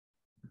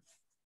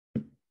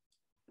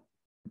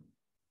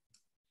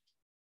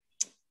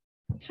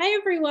Hi,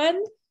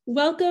 everyone.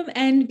 Welcome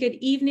and good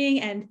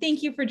evening, and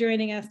thank you for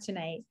joining us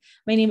tonight.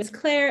 My name is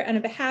Claire, and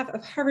on behalf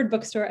of Harvard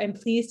Bookstore, I'm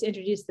pleased to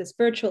introduce this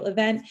virtual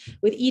event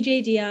with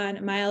EJ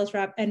Dionne,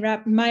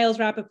 Miles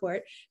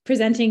Rapoport,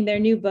 presenting their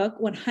new book,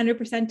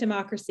 100%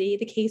 Democracy,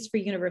 The Case for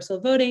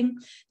Universal Voting.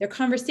 Their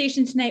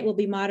conversation tonight will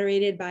be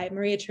moderated by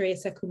María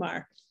Teresa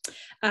Kumar.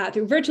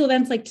 Through virtual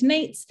events like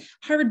tonight's,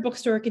 Harvard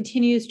Bookstore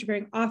continues to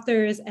bring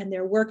authors and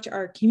their work to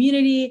our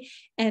community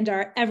and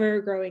our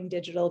ever-growing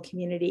digital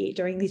community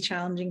during these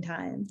challenging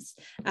times.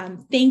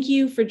 Thank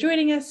you for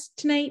joining us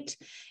tonight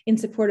in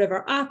support of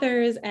our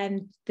authors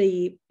and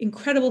the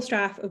incredible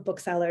staff of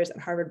booksellers at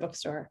Harvard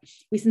Bookstore.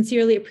 We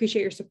sincerely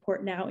appreciate your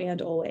support now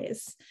and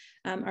always.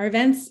 Our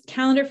events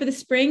calendar for the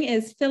spring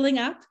is filling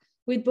up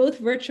with both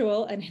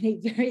virtual and a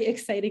very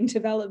exciting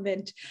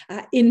development,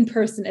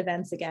 in-person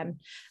events again.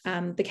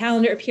 The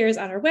calendar appears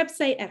on our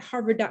website at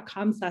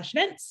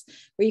harvard.com/events,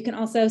 where you can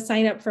also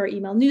sign up for our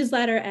email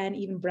newsletter and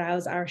even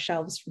browse our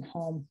shelves from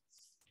home.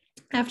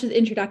 After the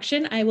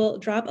introduction, I will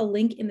drop a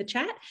link in the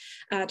chat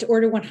to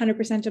order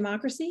 100%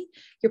 Democracy.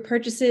 Your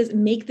purchases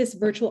make this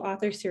virtual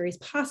author series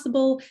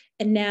possible,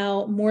 and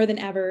now more than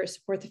ever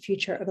support the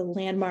future of a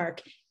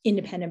landmark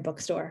independent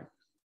bookstore.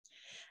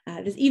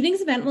 This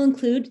evening's event will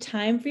include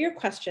time for your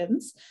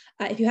questions.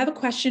 If you have a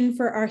question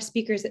for our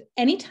speakers at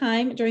any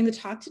time during the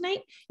talk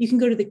tonight, you can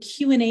go to the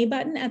Q&A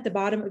button at the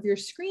bottom of your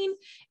screen,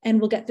 and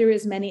we'll get through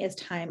as many as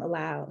time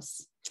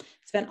allows.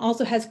 This event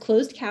also has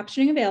closed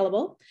captioning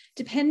available.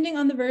 Depending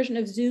on the version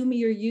of Zoom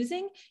you're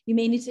using, you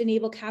may need to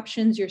enable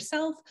captions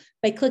yourself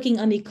by clicking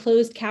on the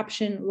closed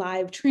caption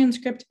live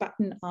transcript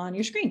button on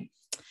your screen.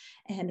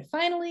 And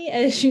finally,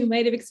 as you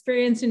might have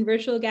experienced in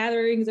virtual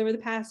gatherings over the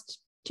past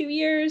 2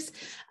 years,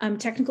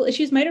 technical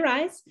issues might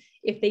arise.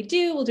 If they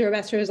do, we'll do our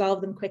best to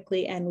resolve them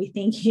quickly, and we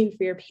thank you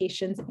for your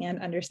patience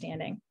and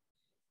understanding.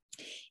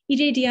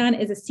 EJ Dionne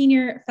is a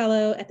senior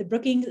fellow at the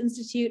Brookings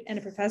Institute and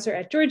a professor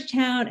at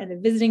Georgetown and a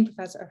visiting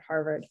professor at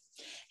Harvard.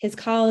 His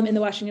column in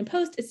the Washington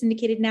Post is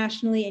syndicated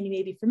nationally, and you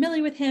may be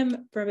familiar with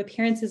him from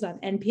appearances on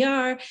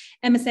NPR,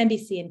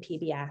 MSNBC, and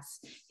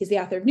PBS. He's the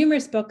author of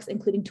numerous books,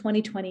 including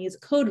 2020's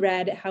Code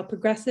Red: How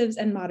Progressives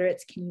and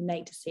Moderates Can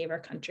Unite to Save Our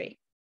Country.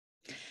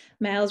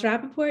 Miles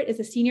Rapoport is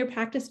a senior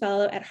practice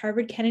fellow at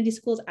Harvard Kennedy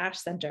School's Ash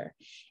Center,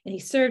 and he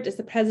served as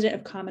the president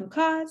of Common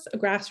Cause, a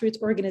grassroots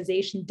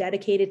organization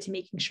dedicated to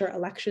making sure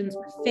elections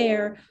were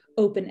fair,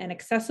 open, and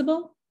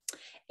accessible,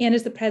 and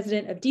as the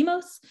president of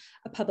Demos,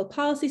 a public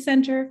policy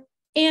center,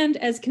 and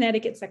as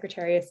Connecticut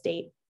Secretary of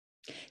State.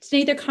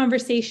 Tonight, their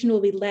conversation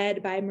will be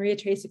led by María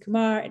Teresa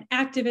Kumar, an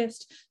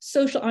activist,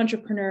 social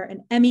entrepreneur,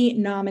 and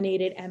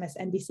Emmy-nominated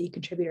MSNBC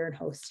contributor and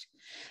host.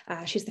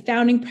 She's the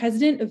founding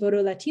president of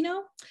Voto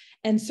Latino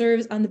and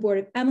serves on the board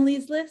of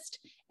Emily's List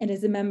and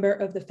is a member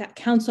of the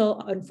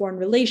Council on Foreign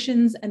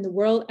Relations and the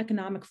World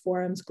Economic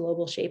Forum's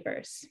Global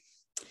Shapers.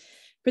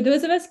 For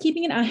those of us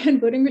keeping an eye on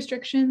voting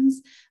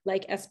restrictions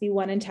like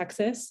SB1 in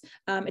Texas,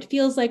 it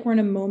feels like we're in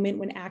a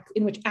moment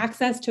in which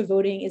access to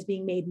voting is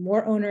being made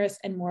more onerous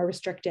and more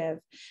restrictive,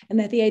 and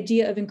that the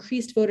idea of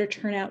increased voter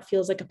turnout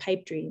feels like a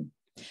pipe dream.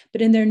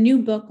 But in their new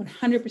book,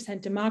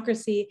 100%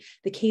 Democracy,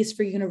 The Case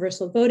for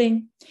Universal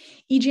Voting,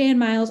 EJ and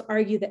Miles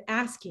argue that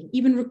asking,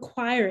 even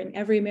requiring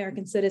every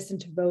American citizen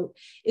to vote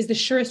is the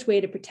surest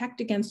way to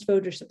protect against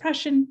voter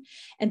suppression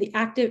and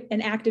active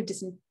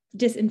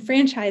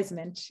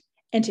disenfranchisement,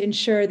 and to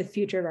ensure the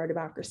future of our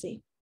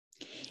democracy.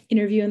 In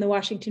a review in the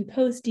Washington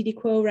Post, Didi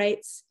Quo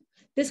writes,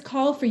 "This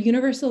call for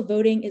universal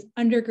voting is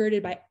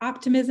undergirded by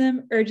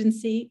optimism,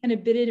 urgency, and a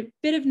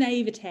bit of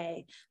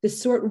naivete, the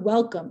sort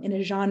welcome in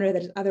a genre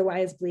that is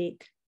otherwise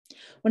bleak.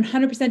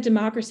 100%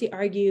 Democracy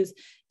argues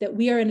that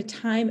we are in a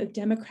time of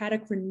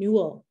democratic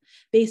renewal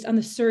based on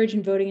the surge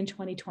in voting in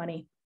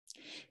 2020.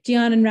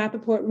 Dionne and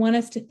Rapoport want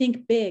us to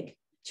think big,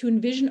 to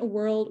envision a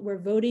world where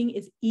voting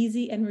is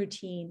easy and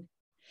routine.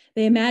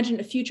 They imagine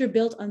a future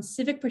built on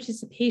civic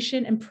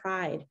participation and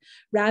pride,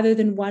 rather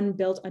than one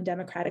built on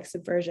democratic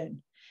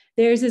subversion.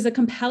 Theirs is a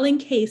compelling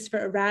case for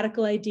a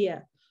radical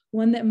idea,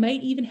 one that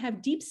might even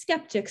have deep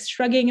skeptics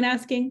shrugging and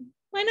asking,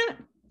 why not?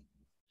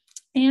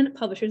 And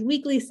Publishers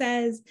Weekly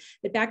says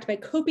that backed by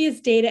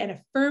copious data and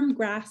a firm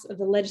grasp of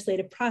the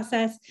legislative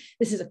process,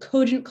 this is a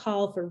cogent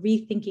call for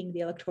rethinking the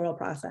electoral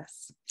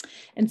process."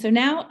 And so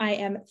now I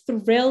am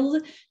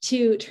thrilled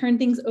to turn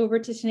things over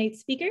to tonight's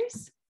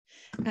speakers.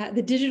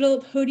 The digital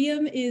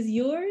podium is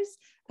yours,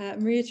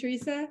 María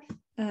Teresa,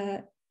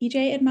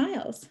 EJ, and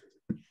Miles.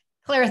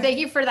 Claire, thank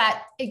you for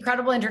that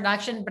incredible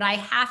introduction, but I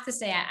have to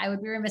say, I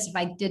would be remiss if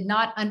I did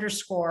not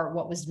underscore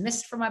what was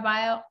missed from my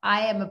bio.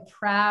 I am a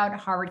proud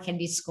Harvard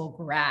Kennedy School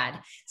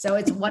grad, so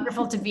it's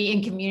wonderful to be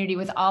in community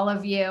with all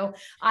of you.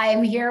 I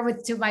am here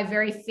with two of my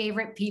very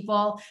favorite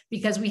people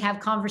because we have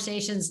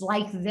conversations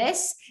like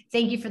this.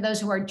 Thank you for those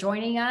who are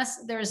joining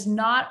us. There's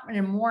not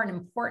a more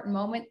important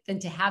moment than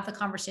to have the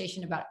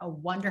conversation about a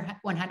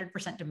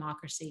 100%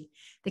 democracy,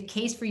 the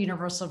case for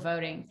universal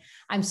voting.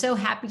 I'm so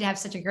happy to have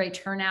such a great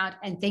turnout,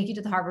 and thank you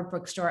to the Harvard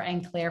Bookstore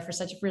and Claire for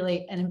such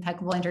really an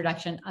impeccable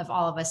introduction of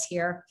all of us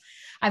here.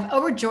 I'm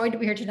overjoyed to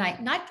be here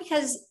tonight, not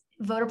because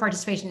voter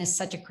participation is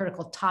such a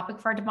critical topic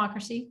for our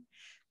democracy,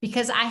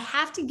 because I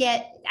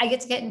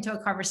get to get into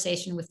a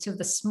conversation with two of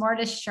the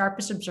smartest,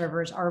 sharpest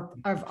observers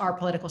of our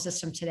political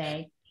system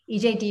today,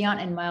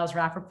 Dionne and Miles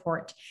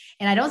Rapoport.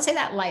 And I don't say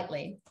that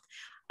lightly.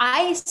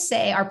 I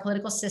say our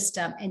political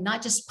system, and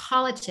not just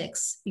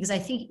politics, because I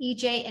think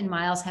EJ and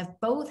Miles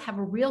both have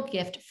a real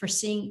gift for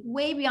seeing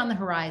way beyond the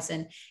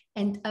horizon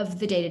and of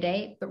the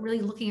day-to-day, but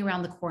really looking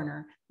around the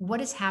corner. What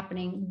is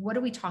happening? What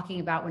are we talking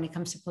about when it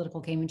comes to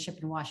political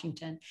gamemanship in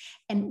Washington?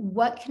 And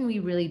what can we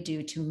really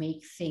do to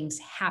make things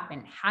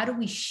happen? How do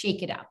we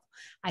shake it up?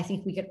 I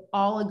think we could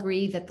all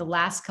agree that the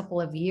last couple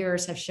of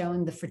years have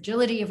shown the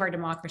fragility of our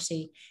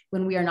democracy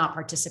when we are not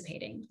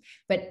participating.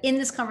 But in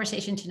this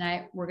conversation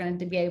tonight, we're going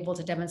to be able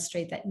to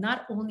demonstrate that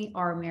not only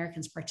are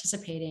Americans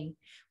participating,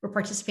 we're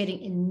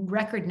participating in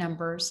record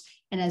numbers.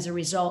 And as a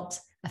result,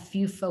 a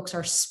few folks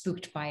are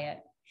spooked by it.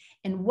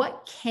 And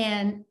what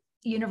can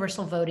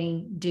universal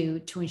voting do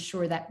to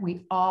ensure that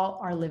we all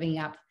are living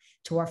up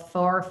to our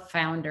four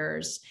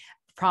founders'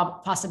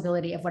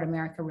 possibility of what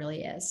America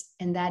really is,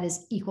 and that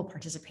is equal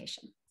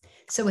participation.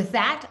 So with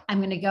that, I'm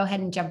going to go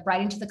ahead and jump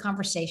right into the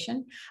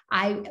conversation.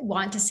 I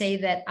want to say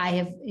that I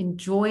have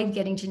enjoyed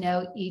getting to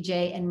know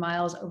EJ and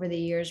Miles over the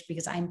years,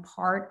 because I'm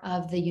part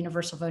of the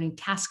Universal Voting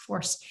Task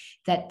Force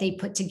that they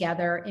put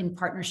together in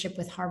partnership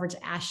with Harvard's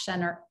Ash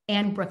Center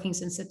and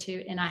Brookings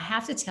Institute. And I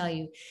have to tell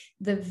you,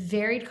 the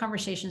varied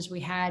conversations we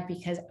had,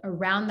 because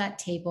around that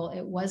table,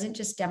 it wasn't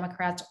just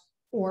Democrats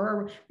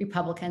or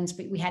Republicans,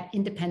 but we had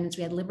independents,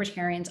 we had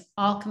libertarians,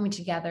 all coming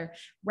together,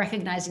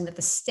 recognizing that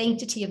the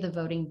sanctity of the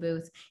voting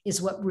booth is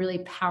what really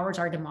powers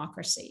our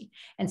democracy.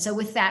 And so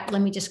with that,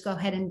 let me just go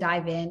ahead and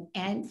dive in.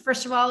 And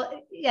first of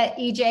all,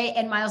 EJ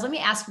and Miles, let me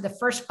ask you the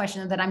first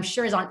question that I'm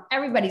sure is on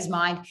everybody's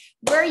mind.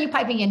 Where are you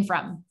piping in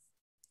from?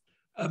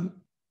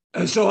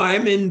 So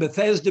I'm in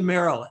Bethesda,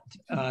 Maryland,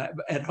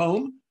 at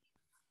home.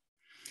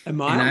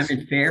 And I'm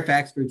in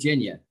Fairfax,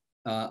 Virginia.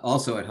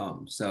 Also at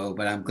home. So,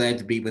 but I'm glad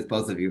to be with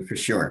both of you for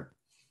sure.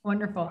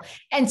 Wonderful.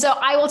 And so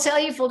I will tell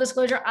you, full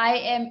disclosure, I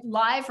am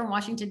live from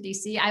Washington,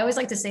 D.C. I always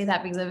like to say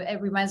that because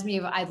it reminds me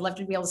of, I'd love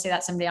to be able to say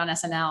that someday on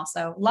SNL.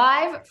 So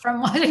live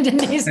from Washington,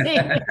 D.C.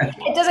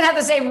 It doesn't have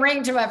the same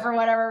ring to it for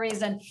whatever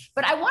reason.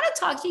 But I want to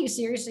talk to you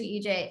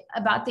seriously, EJ,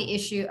 about the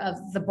issue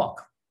of the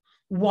book.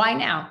 Why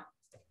now?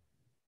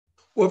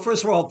 Well,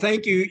 first of all,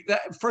 thank you.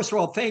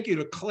 Thank you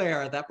to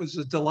Claire. That was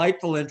a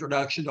delightful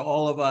introduction to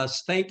all of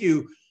us. Thank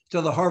you to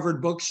the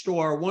Harvard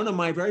Bookstore, one of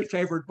my very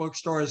favorite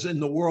bookstores in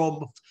the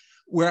world,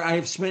 where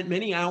I've spent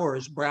many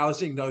hours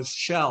browsing those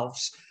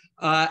shelves.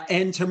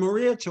 And to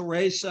María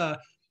Teresa,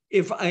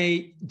 if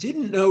I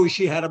didn't know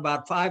she had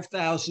about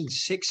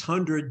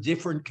 5,600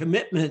 different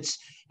commitments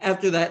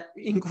after that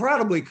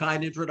incredibly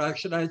kind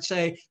introduction, I'd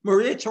say,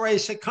 María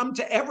Teresa, come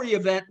to every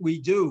event we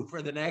do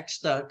for the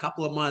next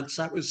couple of months.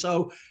 That was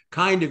so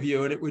kind of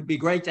you, and it would be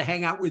great to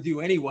hang out with you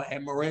anyway.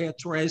 And María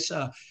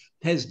Teresa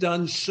has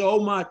done so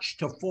much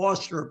to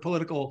foster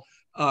political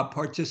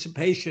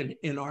participation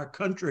in our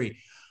country.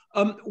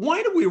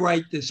 Why did we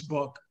write this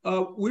book?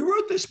 We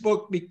wrote this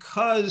book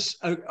because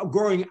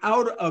growing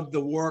out of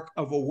the work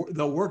of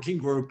the working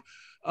group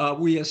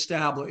we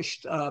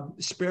established,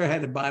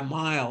 spearheaded by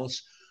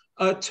Miles,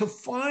 to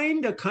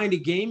find a kind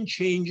of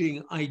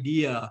game-changing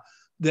idea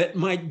that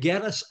might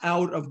get us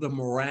out of the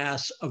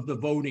morass of the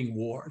voting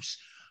wars.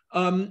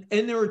 And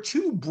there are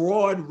two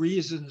broad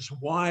reasons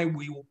why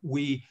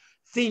we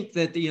think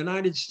that the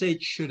United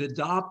States should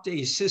adopt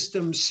a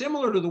system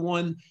similar to the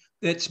one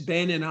that's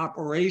been in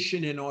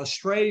operation in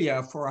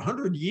Australia for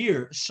 100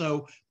 years.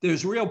 So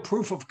there's real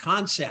proof of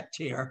concept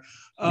here.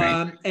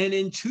 Right. And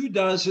in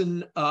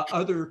 24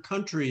 other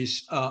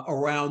countries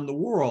around the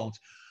world.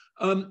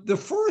 The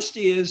first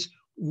is,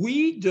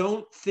 we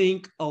don't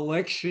think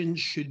elections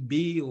should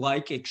be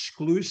like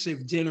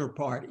exclusive dinner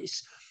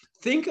parties.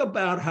 Think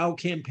about how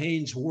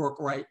campaigns work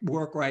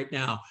right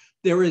now.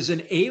 There is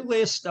an A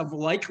list of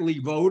likely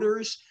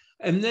voters,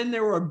 and then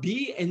there are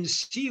B and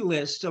C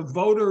lists of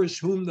voters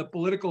whom the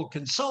political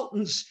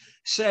consultants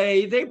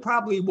say they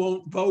probably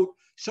won't vote,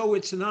 so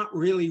it's not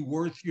really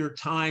worth your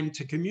time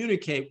to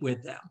communicate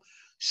with them.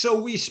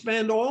 So we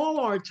spend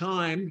all our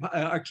time,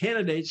 our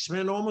candidates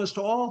spend almost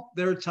all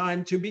their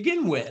time to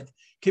begin with,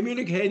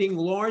 communicating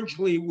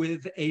largely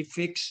with a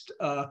fixed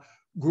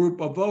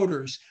group of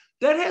voters.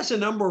 That has a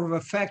number of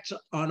effects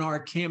on our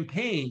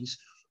campaigns.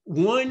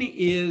 One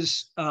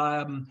is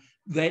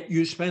that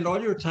you spend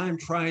all your time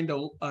trying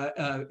to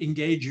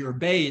engage your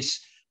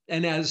base.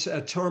 And as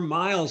a term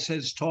Miles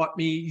has taught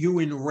me, you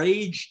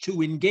enrage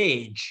to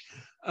engage.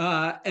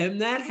 And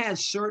that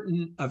has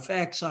certain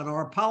effects on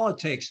our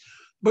politics.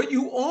 But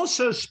you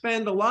also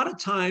spend a lot of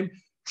time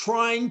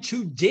trying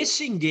to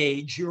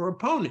disengage your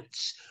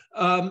opponents.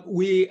 I'm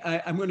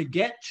going to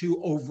get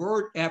to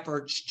overt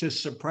efforts to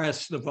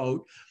suppress the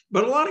vote.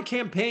 But a lot of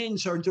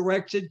campaigns are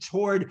directed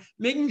toward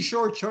making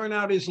sure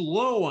turnout is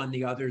low on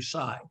the other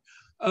side,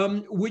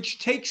 which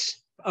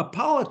takes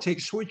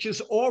politics, which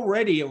is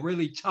already a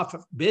really tough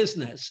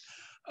business,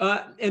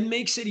 and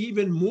makes it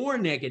even more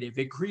negative.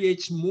 It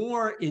creates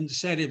more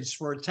incentives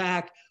for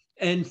attack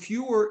and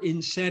fewer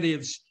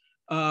incentives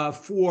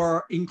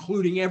for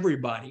including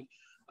everybody.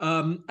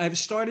 I've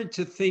started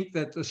to think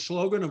that the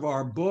slogan of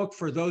our book,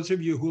 for those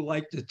of you who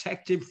like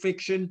detective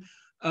fiction,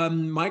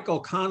 Michael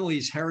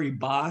Connelly's Harry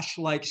Bosch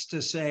likes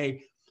to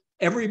say,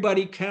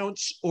 everybody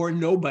counts or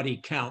nobody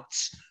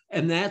counts.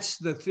 And that's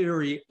the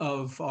theory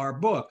of our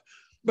book.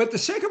 But the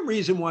second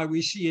reason why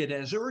we see it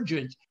as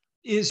urgent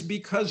is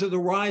because of the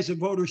rise of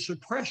voter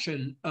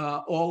suppression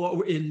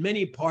in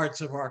many parts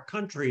of our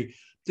country,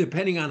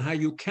 depending on how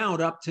you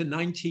count, up to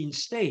 19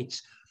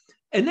 states.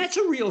 And that's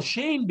a real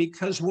shame,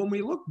 because when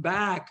we look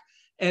back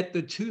at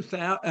the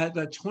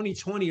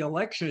 2020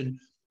 election,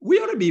 we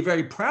ought to be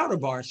very proud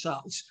of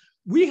ourselves.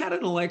 We had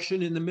an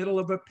election in the middle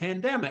of a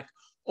pandemic.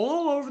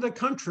 All over the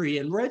country,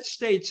 in red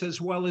states as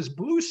well as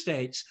blue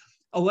states,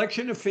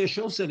 election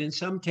officials, and in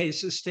some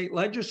cases state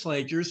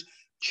legislatures,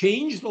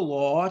 changed the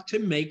law to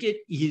make it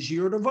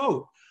easier to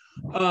vote.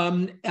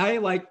 I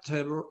like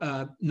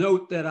to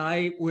note that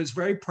I was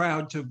very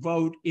proud to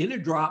vote in a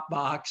drop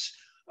box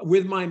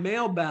with my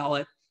mail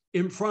ballot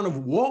in front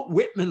of Walt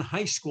Whitman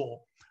High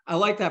School. I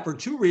like that for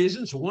two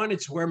reasons. One,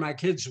 it's where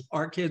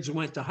our kids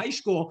went to high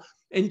school.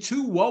 And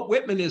two, Walt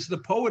Whitman is the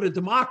poet of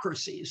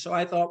democracy. So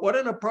I thought, what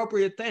an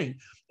appropriate thing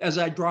as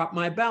I dropped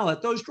my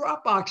ballot. Those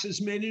drop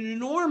boxes made an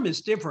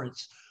enormous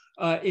difference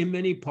in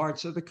many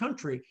parts of the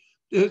country.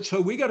 So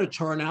we got a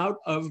turnout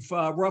of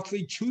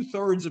roughly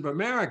 2/3 of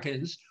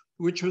Americans,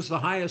 which was the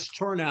highest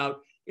turnout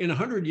in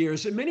 100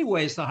 years, in many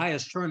ways the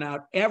highest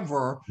turnout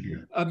ever,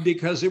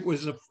 because it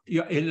was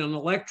in an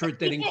electorate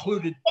that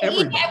included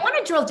everybody. I want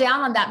to drill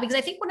down on that, because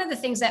I think one of the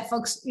things that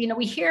folks,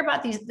 we hear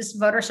about this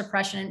voter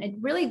suppression, and it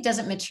really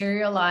doesn't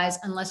materialize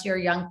unless you're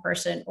a young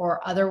person,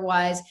 or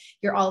otherwise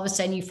you're all of a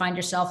sudden you find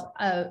yourself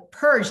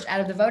purged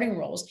out of the voting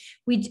rolls.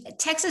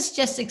 Texas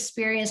just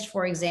experienced,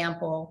 for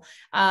example,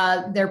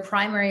 their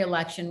primary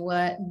election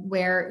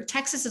where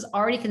Texas is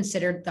already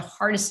considered the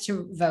hardest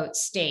to vote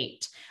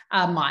state.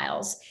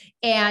 Miles.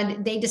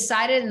 And they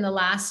decided in the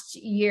last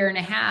year and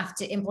a half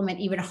to implement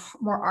even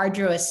more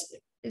arduous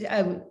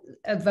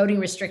voting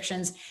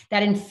restrictions,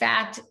 that in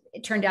fact,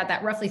 it turned out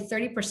that roughly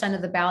 30%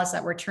 of the ballots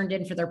that were turned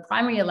in for their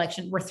primary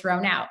election were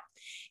thrown out.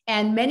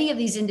 And many of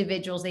these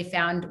individuals they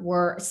found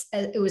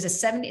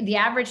the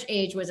average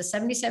age was a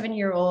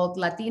 77-year-old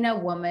Latina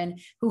woman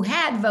who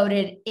had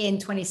voted in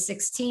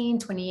 2016,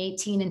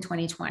 2018, and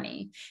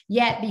 2020.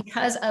 Yet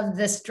because of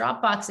this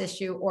Dropbox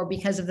issue, or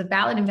because of the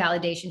ballot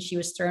invalidation, she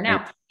was thrown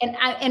out.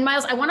 And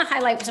Miles, I want to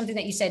highlight something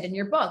that you said in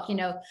your book.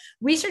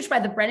 Research by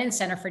the Brennan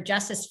Center for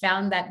Justice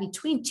found that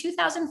between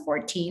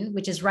 2014,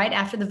 which is right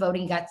after the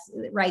Voting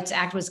Rights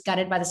Act was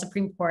gutted by the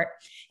Supreme Court,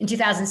 in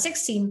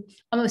 2016,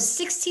 almost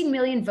 16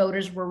 million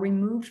voters were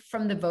removed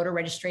from the voter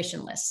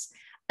registration lists,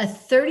 a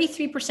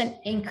 33%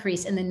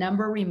 increase in the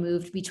number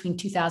removed between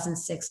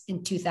 2006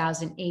 and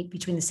 2008,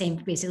 between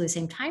basically the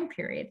same time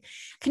period.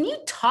 Can you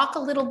talk a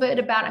little bit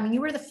about, you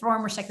were the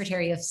former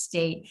Secretary of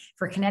State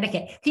for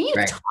Connecticut. Can you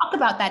talk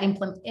about that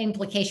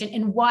implication,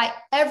 and why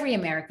every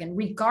American,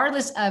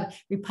 regardless of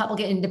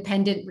Republican,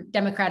 Independent,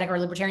 Democratic, or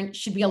Libertarian,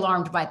 should be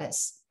alarmed by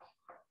this?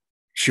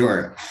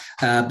 Sure.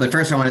 But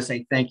first I want to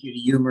say thank you to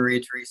you, Maria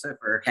Teresa,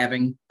 for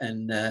having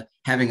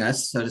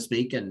us, so to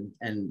speak,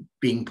 and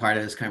being part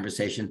of this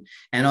conversation.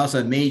 And also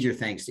a major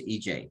thanks to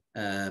EJ.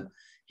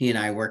 He and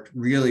I worked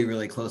really,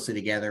 really closely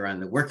together on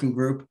the working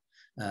group.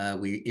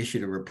 We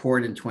issued a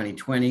report in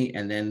 2020,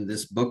 and then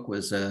this book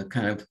was a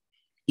kind of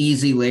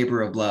easy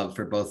labor of love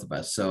for both of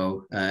us.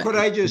 So could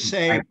I just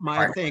say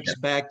my thanks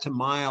back to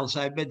Miles?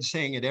 I've been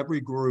saying at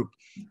every group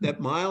that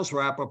Miles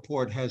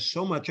Rapoport has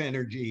so much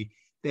energy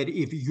that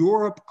if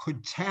Europe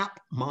could tap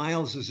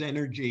Miles's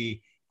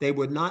energy, they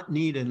would not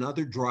need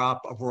another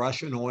drop of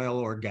Russian oil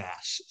or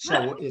gas.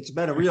 So it's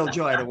been a real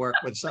joy to work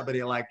with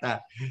somebody like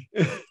that.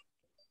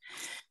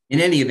 In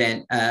any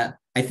event,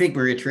 I think,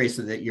 Maria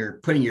Teresa, that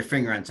you're putting your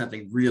finger on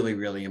something really,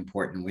 really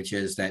important, which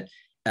is that,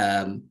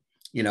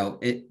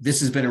 this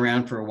has been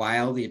around for a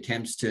while, the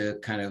attempts to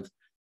kind of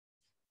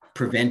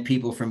prevent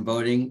people from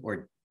voting,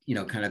 or,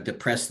 kind of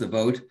depress the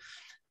vote.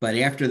 But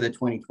after the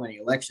 2020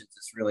 elections,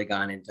 it's really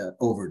gone into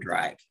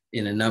overdrive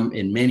in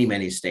many,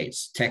 many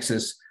states,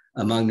 Texas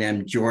among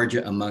them,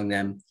 Georgia among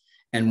them.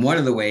 And one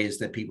of the ways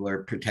that people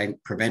are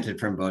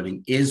prevented from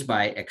voting is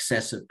by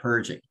excessive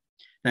purging.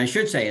 And I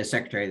should say, as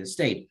Secretary of the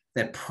State,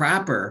 that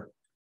proper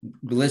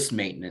list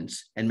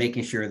maintenance and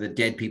making sure that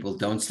dead people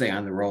don't stay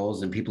on the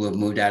rolls, and people who have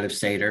moved out of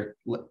state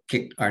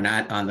are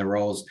not on the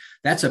rolls,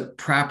 that's a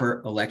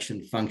proper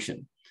election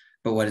function.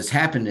 But what has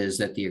happened is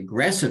that the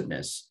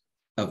aggressiveness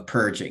of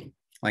purging,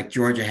 like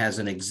Georgia has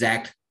an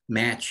exact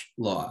match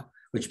law,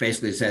 which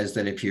basically says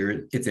that if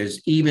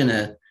there's even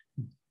a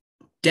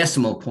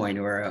decimal point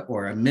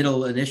or a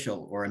middle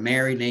initial or a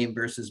married name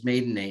versus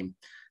maiden name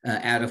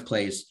out of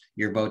place,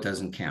 your vote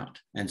doesn't count.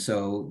 And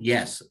so,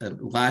 yes,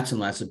 lots and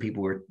lots of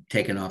people were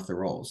taken off the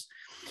rolls.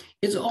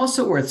 It's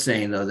also worth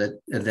saying, though,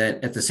 that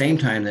at the same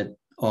time that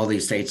all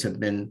these states have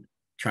been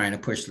trying to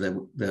push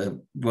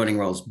the voting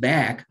rolls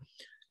back,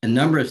 a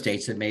number of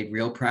states have made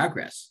real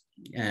progress.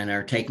 and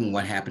are taking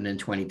what happened in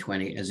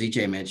 2020, as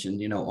EJ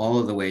mentioned, all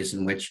of the ways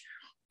in which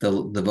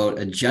the vote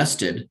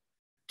adjusted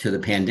to the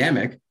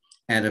pandemic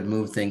and have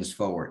moved things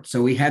forward.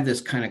 So we had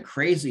this kind of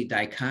crazy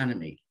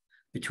dichotomy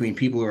between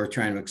people who are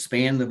trying to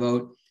expand the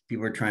vote,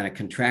 people who are trying to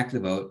contract the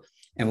vote.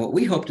 And what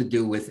we hope to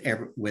do with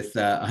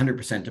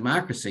 100%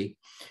 democracy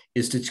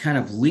is to kind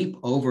of leap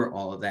over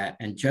all of that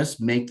and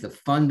just make the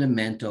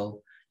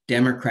fundamental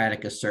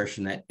democratic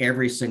assertion that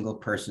every single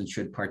person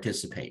should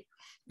participate.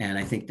 And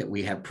I think that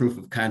we have proof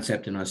of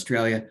concept in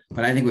Australia,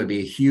 but I think it would be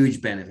a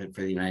huge benefit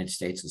for the United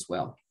States as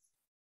well.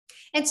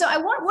 And so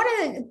one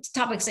of the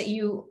topics that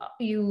you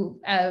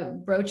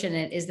broach in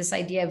it is this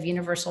idea of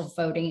universal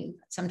voting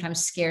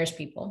sometimes scares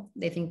people.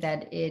 They think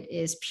that it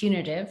is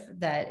punitive,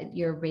 that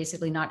you're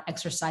basically not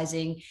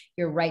exercising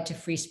your right to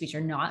free speech or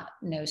not.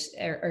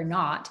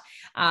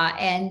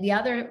 And the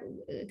other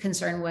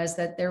concern was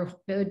that there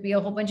would be a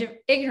whole bunch of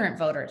ignorant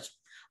voters.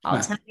 I'll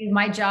tell you,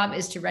 my job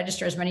is to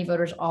register as many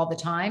voters all the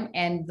time.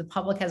 And the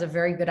public has a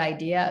very good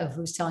idea of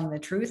who's telling the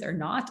truth or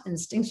not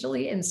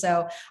instinctually. And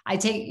so I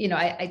take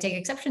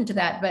exception to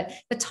that.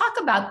 But talk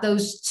about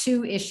those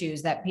two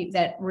issues that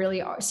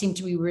really seem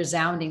to be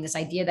resounding, this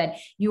idea that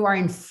you are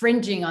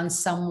infringing on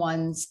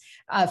someone's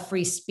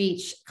free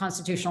speech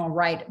constitutional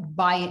right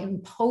by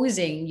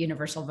imposing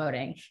universal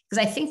voting.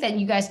 Because I think that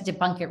you guys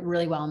debunk it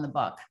really well in the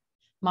book.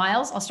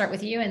 Miles, I'll start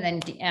with you and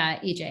then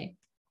EJ.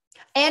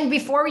 And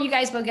before you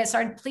guys both get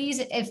started, please,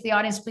 if the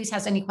audience please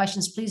has any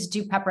questions, please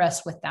do pepper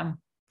us with them.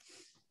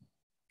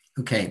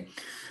 Okay.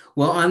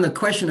 Well, on the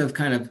question of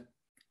kind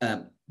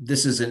of,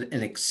 this is an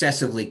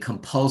excessively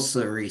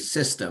compulsory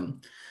system.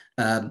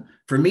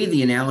 For me,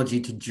 the analogy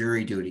to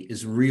jury duty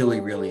is really,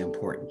 really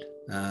important.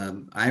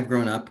 I've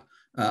grown up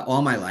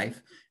all my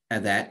life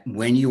that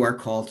when you are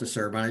called to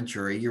serve on a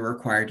jury, you're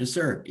required to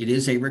serve. It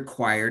is a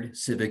required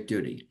civic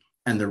duty.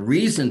 And the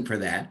reason for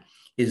that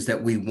is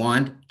that we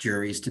want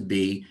juries to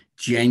be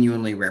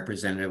genuinely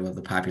representative of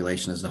the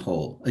population as a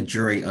whole, a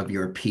jury of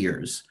your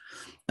peers.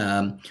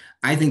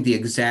 I think the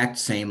exact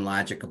same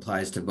logic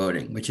applies to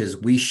voting, which is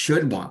we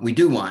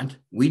do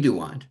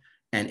want,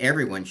 and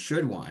everyone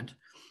should want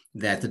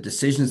that the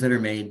decisions that are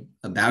made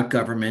about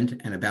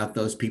government and about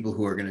those people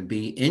who are going to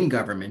be in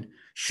government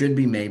should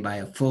be made by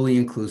a fully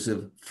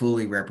inclusive,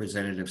 fully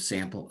representative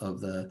sample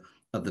of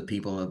the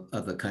people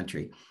of the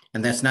country.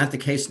 And that's not the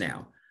case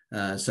now.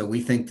 So we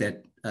think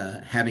that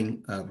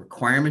having a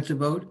requirement to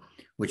vote,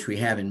 which we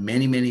have in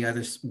many, many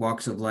other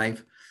walks of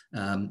life,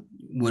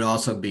 would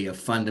also be a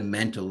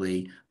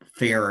fundamentally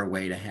fairer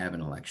way to have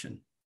an election.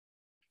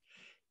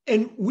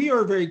 And we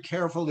are very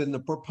careful in the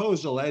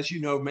proposal, as you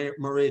know,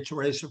 Maria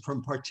Teresa,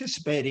 from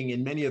participating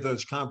in many of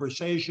those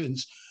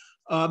conversations,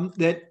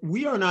 that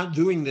we are not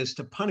doing this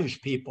to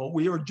punish people.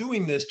 We are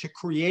doing this to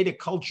create a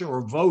culture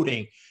of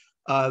voting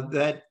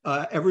that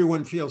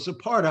everyone feels a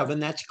part of.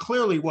 And that's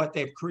clearly what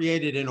they've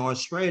created in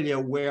Australia,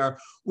 where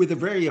with a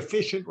very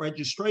efficient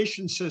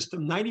registration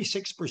system,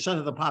 96%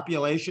 of the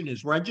population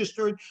is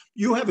registered.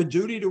 You have a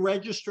duty to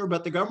register,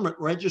 but the government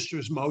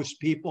registers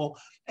most people,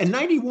 and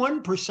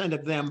 91%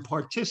 of them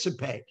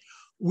participate.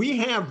 We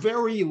have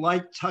very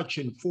light touch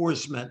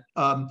enforcement.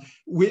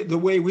 The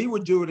way we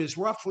would do it is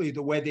roughly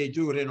the way they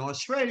do it in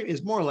Australia,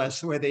 is more or less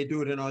the way they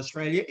do it in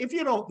Australia. If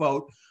you don't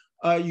vote,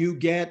 you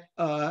get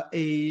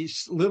a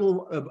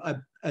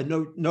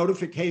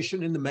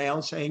notification in the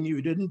mail saying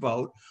you didn't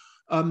vote.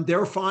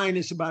 Their fine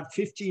is about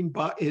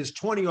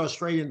 20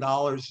 Australian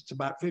dollars. It's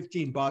about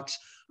 15 bucks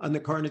on the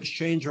current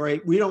exchange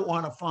rate. We don't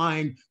want a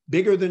fine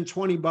bigger than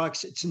 20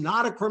 bucks. It's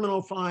not a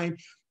criminal fine.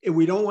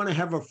 We don't want to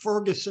have a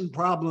Ferguson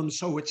problem,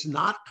 so it's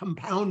not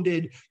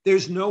compounded.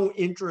 There's no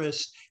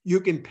interest. You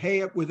can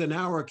pay it with an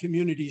hour of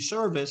community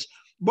service.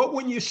 But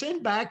when you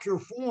send back your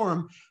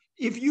form,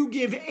 if you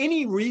give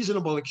any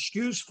reasonable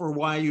excuse for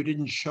why you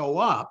didn't show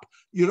up,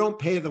 you don't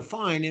pay the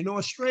fine. In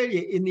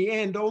Australia, in the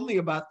end, only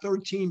about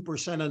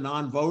 13% of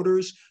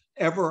non-voters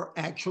ever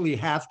actually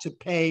have to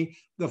pay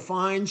the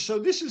fine. So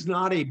this is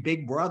not a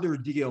big brother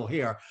deal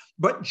here.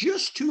 But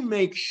just to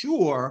make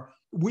sure,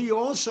 we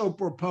also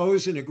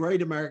propose in a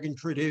great American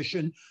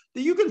tradition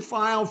that you can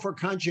file for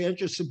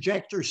conscientious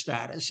objector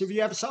status. If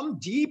you have some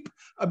deep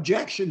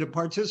objection to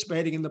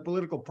participating in the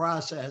political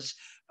process,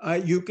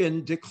 you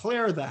can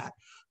declare that.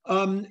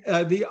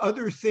 The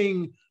other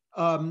thing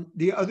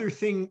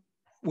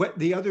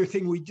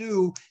we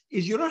do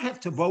is you don't have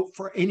to vote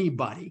for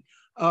anybody.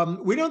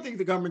 We don't think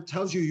the government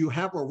tells you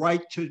have a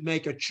right to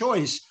make a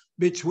choice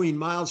between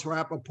Miles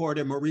Rapoport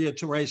and María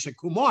Teresa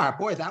Kumar.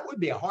 Boy, that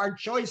would be a hard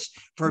choice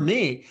for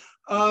me.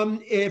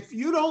 If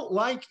you don't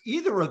like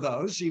either of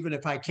those, even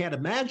if I can't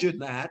imagine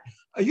that,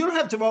 you don't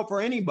have to vote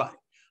for anybody.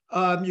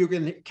 You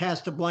can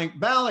cast a blank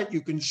ballot,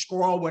 you can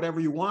scroll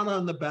whatever you want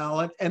on the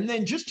ballot. And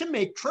then just to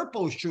make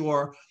triple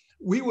sure,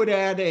 we would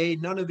add a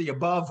none of the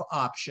above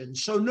option.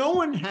 So no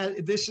one has,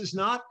 this is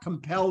not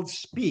compelled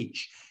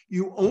speech.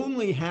 You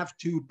only have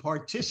to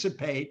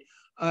participate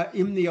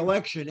in the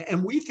election.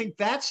 And we think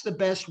that's the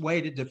best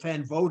way to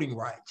defend voting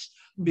rights,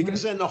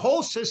 because then the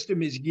whole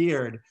system is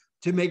geared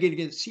to make it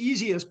as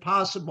easy as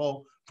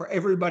possible for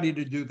everybody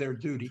to do their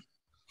duty.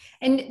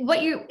 And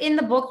what you in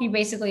the book, you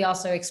basically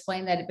also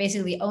explain that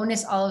basically the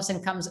onus all of a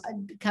sudden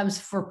comes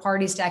for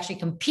parties to actually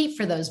compete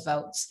for those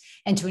votes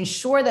and to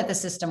ensure that the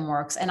system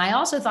works. And I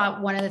also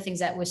thought one of the things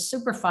that was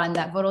super fun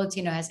that Voto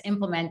Latino has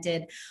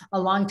implemented a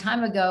long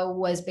time ago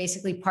was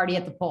basically party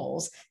at the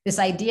polls. This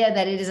idea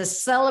that it is a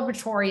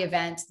celebratory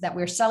event, that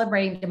we're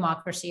celebrating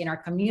democracy in our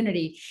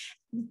community.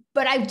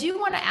 But I do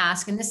want to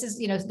ask, and this is,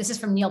 this is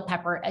from Neil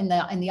Pepper in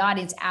the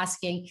audience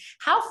asking,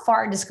 how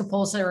far does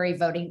compulsory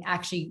voting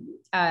actually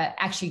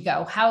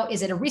go? How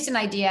is it a recent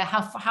idea?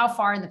 How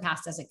far in the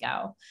past does it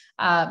go?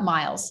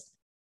 Miles.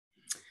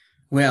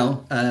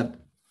 Well,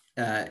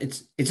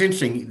 it's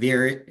interesting.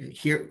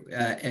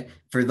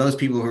 For those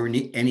people who are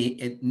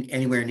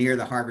anywhere near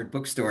the Harvard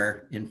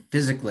bookstore and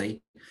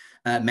physically,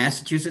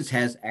 Massachusetts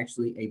has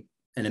actually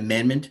an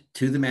amendment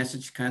to the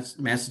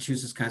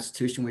Massachusetts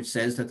Constitution, which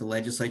says that the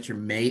legislature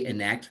may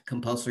enact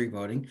compulsory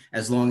voting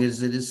as long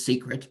as it is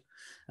secret.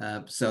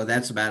 So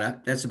that's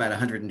about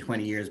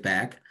 120 years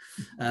back.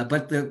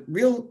 But the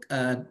real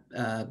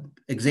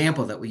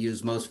example that we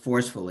use most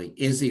forcefully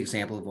is the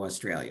example of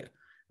Australia,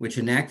 which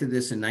enacted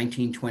this in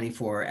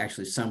 1924.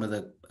 Actually, some of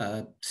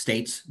the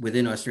states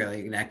within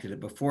Australia enacted it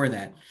before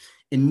that.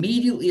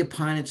 Immediately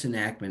upon its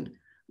enactment,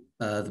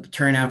 the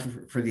turnout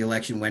for the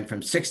election went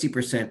from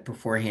 60%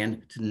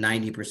 beforehand to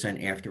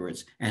 90%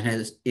 afterwards, and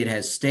it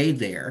has stayed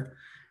there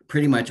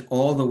pretty much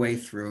all the way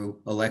through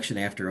election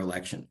after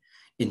election.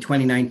 In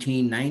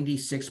 2019,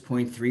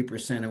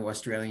 96.3% of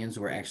Australians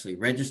were actually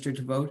registered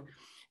to vote,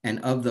 and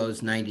of those,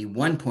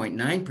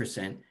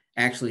 91.9%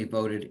 actually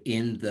voted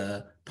in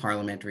the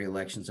parliamentary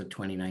elections of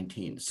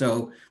 2019.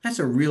 So that's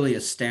a really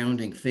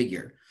astounding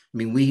figure. I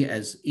mean, we,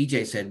 as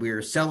EJ said, we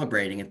were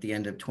celebrating at the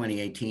end of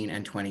 2018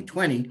 and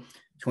 2020.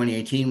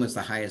 2018 was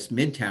the highest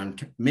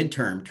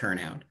midterm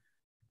turnout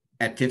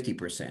at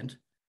 50%,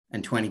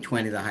 and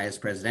 2020 the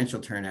highest presidential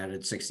turnout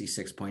at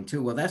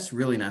 66.2. Well, that's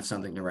really not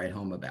something to write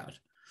home about.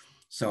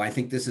 So I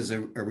think this is a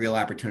real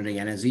opportunity.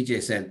 And as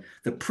EJ said,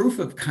 the proof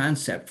of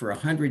concept for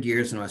 100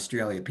 years in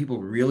Australia, people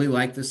really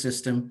like the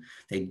system.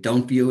 They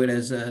don't view it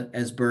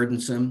as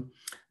burdensome.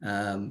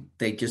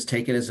 They just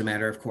take it as a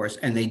matter of course,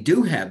 and they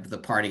do have the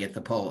party at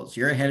the polls.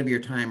 You're ahead of your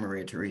time,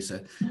 Maria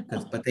Teresa,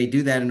 but they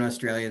do that in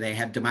Australia. They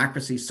have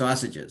democracy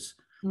sausages.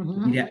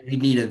 Mm-hmm. We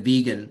need a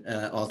vegan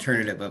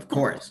alternative, of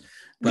course.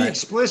 We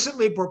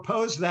explicitly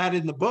proposed that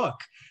in the book.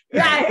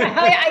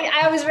 Yeah,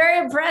 I was very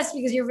impressed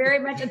because you're very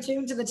much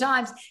attuned to the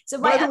times. So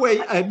by the way,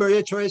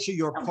 Maria Teresa,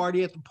 your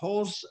party at the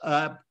polls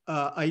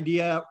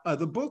idea,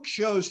 the book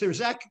shows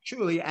there's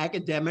actually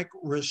academic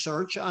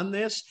research on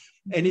this,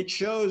 and it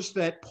shows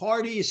that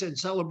parties and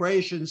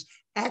celebrations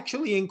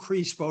actually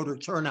increase voter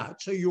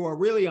turnout. So you are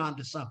really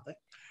onto something.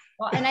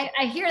 Well, and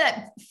I hear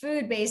that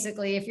food,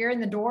 basically, if you're in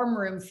the dorm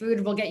room,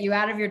 food will get you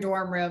out of your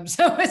dorm room.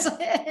 So it's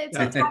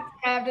tough,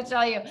 I have to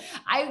tell you.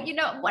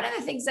 One of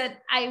the things that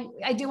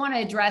I do want to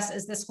address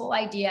is this whole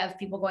idea of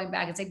people going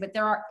back and saying, but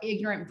there are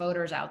ignorant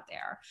voters out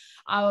there.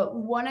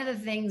 One of the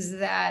things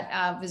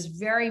that was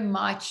very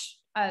much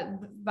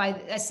by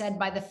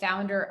the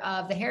founder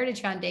of the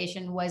Heritage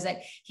Foundation was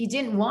that he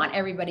didn't want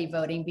everybody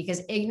voting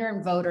because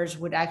ignorant voters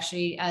would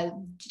actually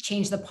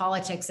change the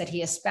politics that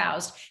he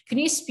espoused. Can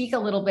you speak a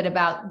little bit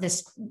about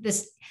this,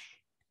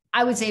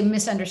 I would say,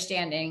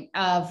 misunderstanding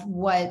of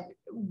what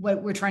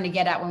we're trying to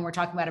get at when we're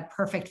talking about a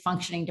perfect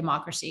functioning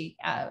democracy?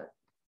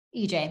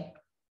 EJ.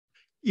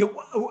 Yeah,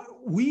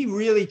 we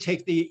really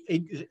take the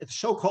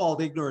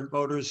so-called ignorant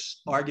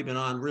voters argument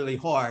on really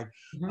hard.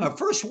 Mm-hmm.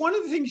 First, one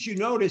of the things you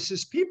notice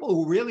is people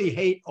who really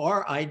hate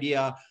our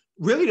idea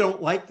really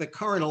don't like the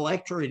current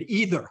electorate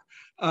either.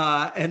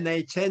 And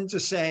they tend to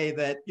say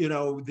that,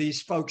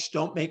 these folks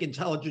don't make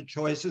intelligent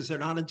choices, they're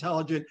not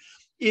intelligent.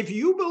 If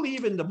you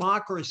believe in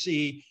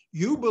democracy,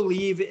 you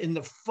believe in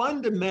the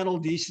fundamental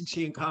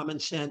decency and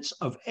common sense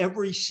of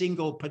every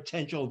single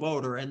potential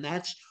voter, and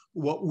that's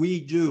what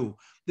we do.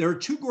 There are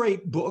two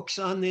great books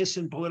on this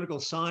in political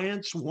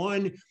science.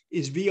 One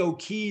is V.O.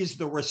 Key's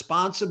The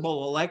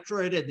Responsible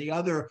Electorate, and the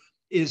other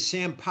is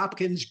Sam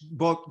Popkin's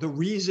book, The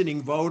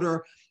Reasoning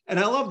Voter. And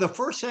I love the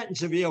first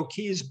sentence of V.O.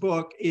 Key's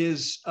book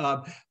is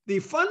the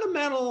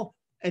fundamental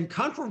and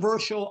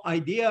controversial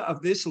idea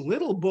of this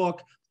little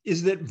book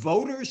is that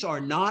voters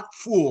are not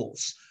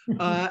fools.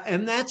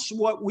 And that's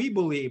what we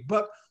believe.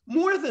 But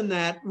more than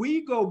that,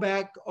 we go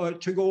back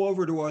to go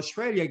over to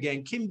Australia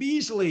again. Kim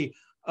Beazley,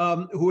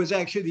 who was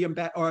actually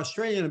the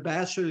Australian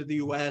ambassador to the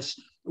US,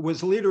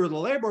 was leader of the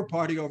Labour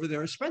Party over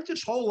there, spent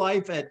his whole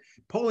life at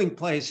polling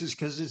places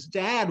because his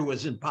dad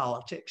was in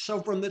politics.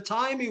 So from the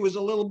time he was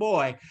a little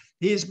boy,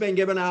 he's been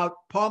giving out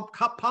palm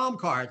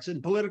cards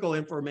and political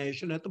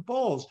information at the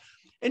polls.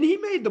 And he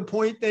made the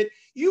point that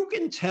you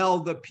can tell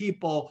the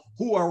people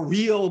who are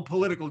real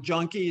political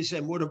junkies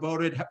and would have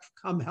voted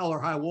come hell or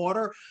high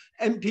water,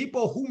 and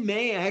people who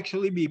may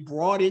actually be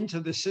brought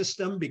into the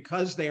system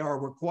because they are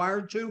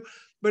required to.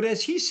 But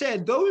as he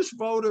said, those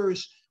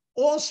voters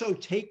also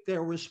take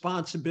their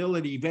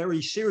responsibility very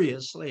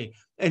seriously.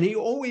 And he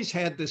always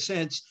had the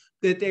sense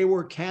that they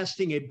were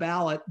casting a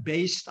ballot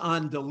based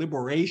on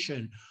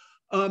deliberation.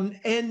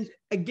 And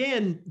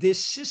again,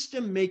 this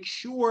system makes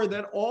sure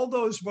that all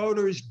those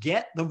voters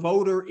get the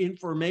voter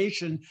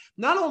information,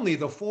 not only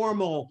the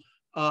formal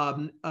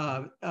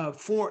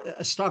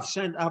stuff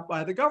sent out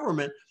by the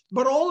government,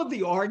 but all of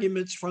the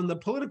arguments from the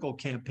political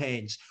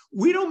campaigns.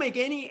 We don't make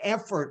any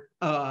effort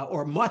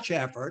or much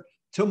effort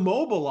to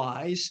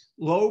mobilize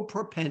low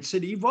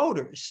propensity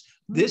voters.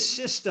 This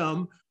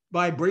system,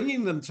 by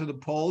bringing them to the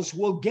polls,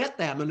 will get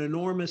them an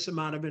enormous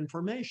amount of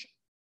information.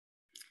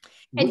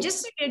 And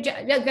just go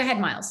ahead,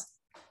 Miles.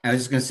 I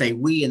was just going to say,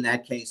 we in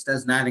that case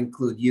does not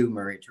include you,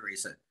 Maria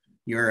Teresa.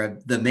 You're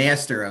the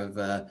master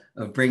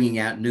of bringing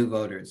out new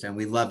voters, and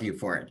we love you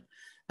for it.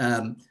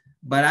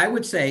 But I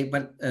would say,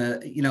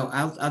 you know,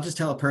 I'll just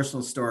tell a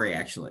personal story,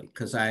 actually,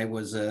 because I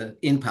was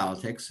in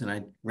politics and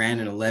I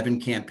ran in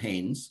 11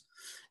 campaigns.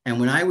 And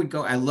when I would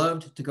go, I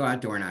loved to go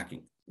out door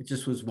knocking. It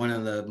just was one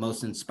of the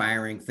most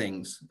inspiring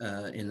things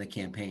in the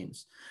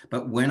campaigns.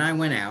 But when I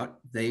went out,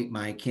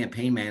 my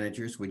campaign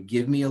managers would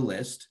give me a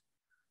list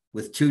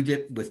with two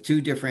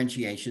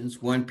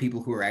differentiations. One,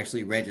 people who are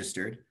actually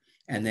registered,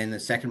 and then the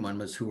second one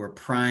was who were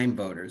prime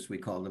voters, we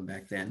called them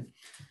back then.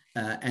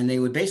 And they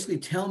would basically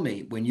tell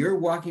me, when you're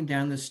walking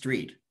down the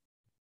street,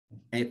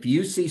 if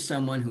you see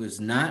someone who is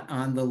not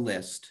on the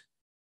list,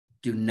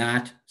 do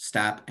not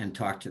stop and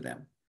talk to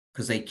them,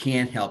 because they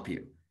can't help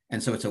you.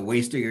 And so it's a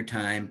waste of your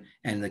time,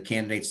 and the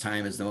candidate's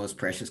time is the most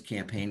precious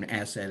campaign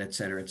asset, et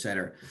cetera, et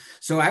cetera.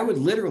 So I would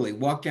literally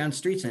walk down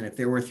streets, and if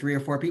there were 3 or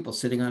 4 people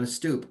sitting on a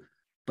stoop,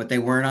 but they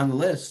weren't on the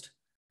list,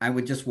 I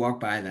would just walk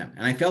by them.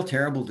 And I felt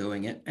terrible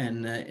doing it.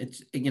 And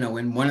it's, you know,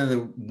 and one of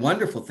the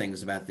wonderful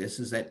things about this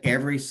is that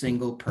every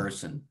single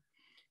person,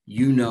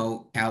 you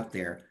know, out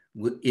there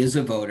is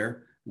a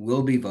voter,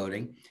 will be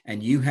voting,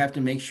 and you have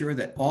to make sure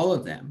that all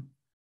of them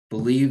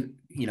believe,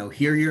 you know,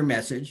 hear your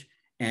message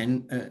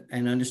and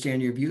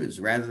understand your views,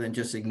 rather than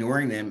just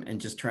ignoring them and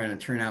just trying to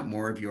turn out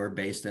more of your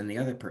base than the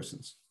other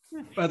person's.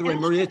 By the way,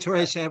 Maria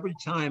Teresa, every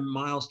time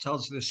Miles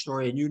tells this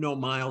story, and you know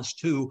Miles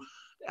too,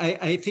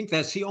 I think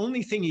that's the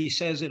only thing he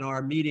says in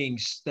our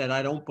meetings that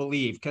I don't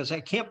believe, because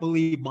I can't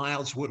believe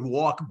Miles would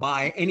walk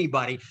by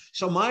anybody.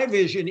 So my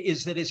vision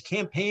is that his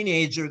campaign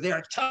aides are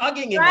there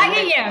tugging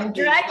him,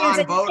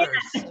 dragging voters.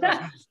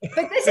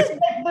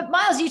 But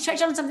Miles, you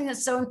touched on something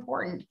that's so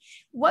important.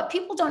 What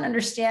people don't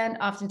understand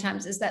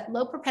oftentimes is that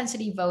low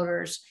propensity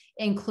voters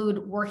include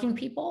working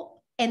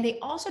people, and they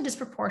also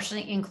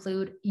disproportionately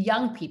include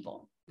young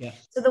people. Yeah.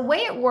 So the way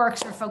it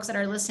works for folks that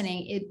are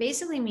listening, it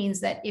basically means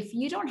that if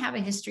you don't have a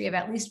history of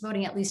at least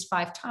voting at least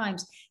 5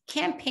 times,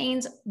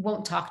 campaigns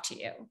won't talk to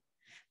you.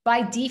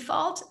 By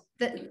default,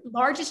 the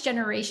largest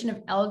generation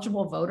of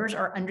eligible voters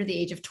are under the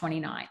age of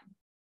 29.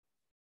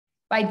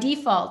 By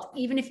default,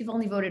 even if you've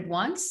only voted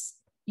once,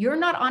 you're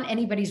not on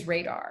anybody's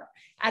radar.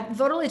 At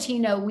Voto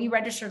Latino, we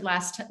registered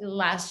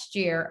last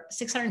year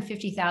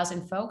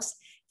 650,000 folks.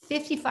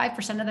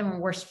 55% of them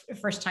were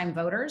first-time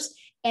voters,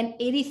 and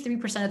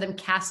 83% of them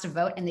cast a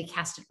vote, and they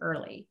cast it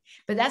early.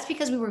 But that's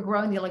because we were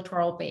growing the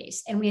electoral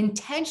base, and we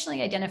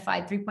intentionally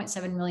identified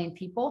 3.7 million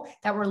people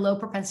that were low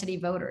propensity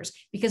voters,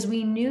 because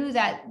we knew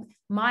that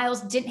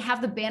Miles didn't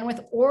have the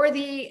bandwidth or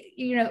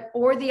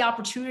the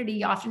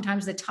opportunity,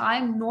 oftentimes the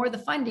time nor the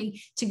funding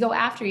to go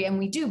after you, and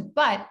we do.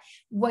 But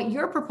what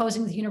you're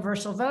proposing with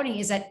universal voting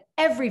is that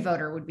every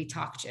voter would be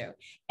talked to,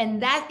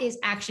 and that is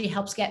actually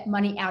helps get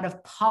money out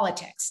of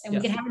politics. And we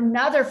can have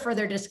another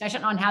further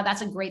discussion on how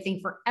that's a great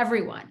thing for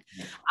everyone.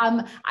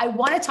 I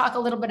want to talk a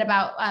little bit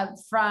about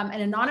from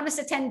an anonymous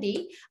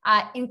attendee,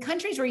 in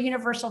countries where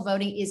universal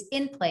voting is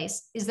in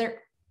place, is there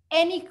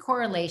any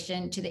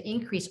correlation to the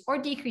increase or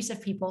decrease of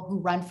people who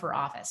run for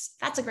office?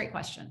 That's a great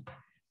question.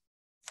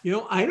 You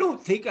know, I don't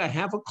think I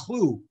have a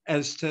clue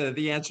as to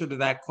the answer to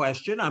that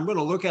question. I'm going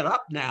to look it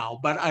up now,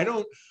 but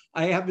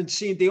I haven't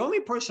seen. The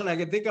only person I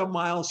can think of,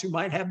 Miles, who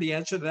might have the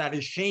answer to that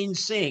is Shane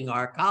Singh,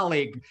 our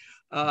colleague,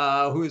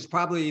 who is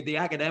probably the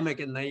academic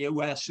in the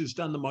US who's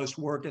done the most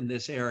work in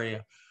this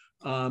area.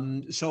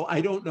 So I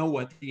don't know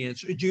what the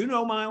answer. Do you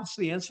know, Miles,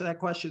 the answer to that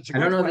question? I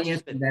don't know the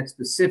answer to that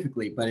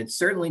specifically, but it's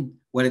certainly,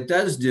 what it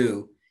does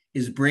do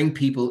is bring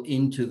people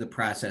into the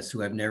process who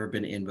have never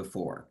been in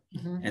before.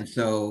 Mm-hmm. And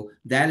so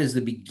that is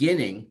the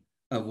beginning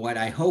of what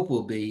I hope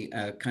will be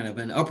kind of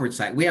an upward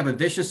cycle. We have a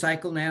vicious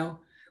cycle now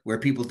where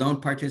people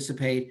don't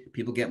participate,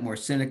 people get more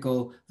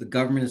cynical, the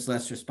government is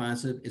less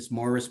responsive, it's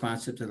more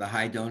responsive to the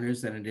high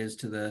donors than it is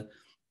to the,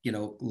 you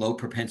know, low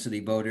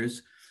propensity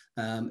voters.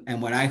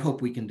 And what I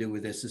hope we can do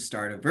with this is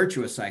start a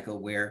virtuous cycle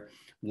where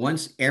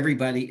once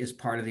everybody is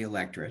part of the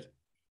electorate,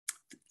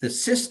 the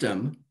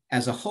system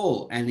as a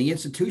whole and the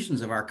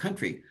institutions of our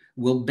country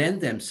will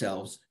bend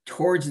themselves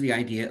towards the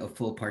idea of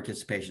full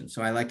participation.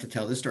 So I like to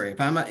tell this story.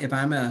 If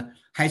I'm a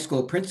high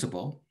school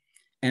principal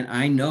and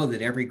I know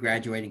that every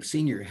graduating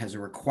senior has a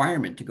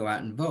requirement to go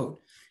out and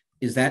vote,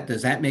 does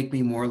that make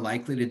me more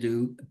likely to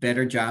do a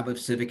better job of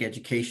civic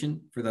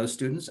education for those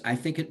students? I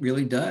think it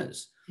really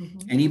does.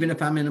 Mm-hmm. And even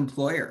if I'm an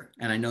employer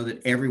and I know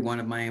that every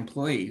one of my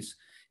employees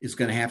is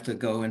going to have to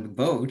go and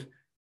vote,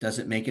 Does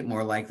it make it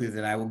more likely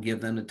that I will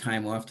give them the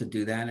time off to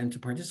do that and to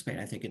participate?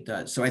 I think it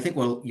does. So I think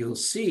what you'll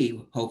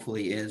see,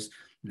 hopefully, is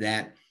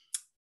that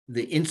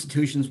the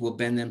institutions will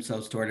bend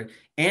themselves toward it,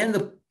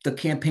 and the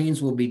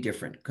campaigns will be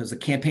different, because the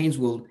campaigns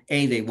will,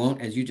 they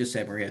won't, as you just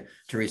said, Maria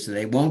Teresa,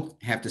 they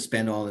won't have to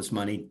spend all this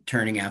money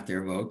turning out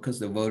their vote, because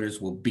the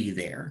voters will be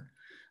there.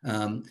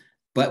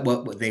 But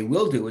what they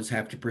will do is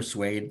have to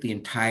persuade the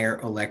entire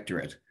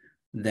electorate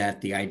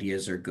that the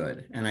ideas are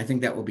good. And I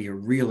think that will be a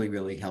really,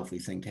 really healthy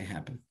thing to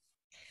happen.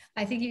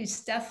 I think you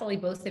definitely,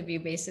 both of you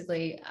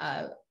basically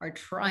are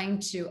trying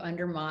to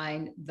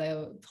undermine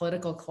the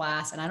political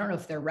class. And I don't know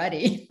if they're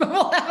ready, but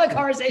we'll have a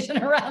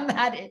conversation around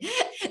that,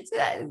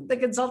 the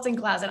consulting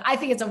class. And I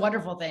think it's a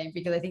wonderful thing,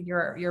 because I think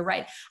you're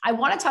right. I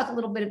want to talk a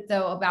little bit,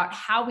 though, about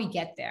how we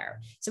get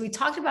there. So we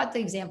talked about the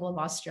example of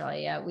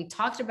Australia. We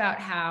talked about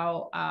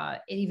how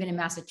even in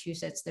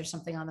Massachusetts, there's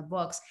something on the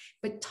books.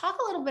 But talk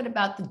a little bit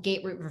about the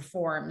gateway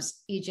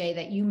reforms, EJ,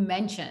 that you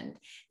mentioned,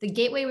 the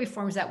gateway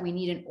reforms that we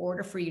need in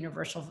order for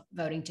universal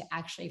voting to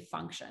actually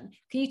function.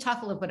 Can you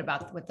talk a little bit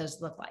about what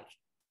those look like?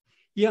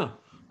 Yeah.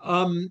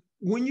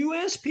 When you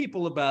ask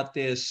people about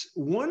this,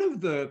 one of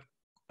the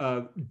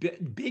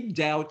big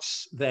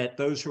doubts that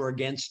those who are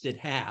against it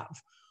have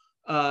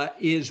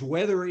is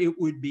whether it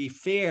would be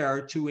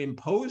fair to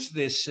impose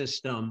this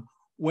system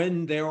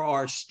when there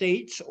are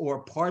states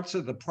or parts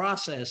of the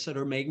process that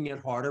are making it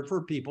harder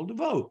for people to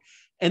vote.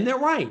 And they're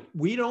right.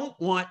 We don't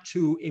want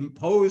to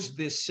impose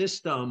this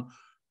system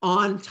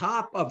on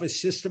top of a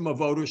system of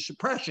voter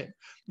suppression,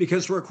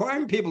 because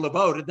requiring people to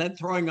vote and then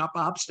throwing up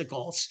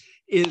obstacles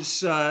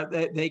is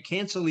they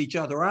cancel each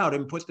other out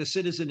and put the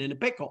citizen in a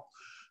pickle.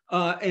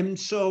 And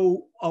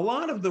so a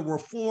lot of the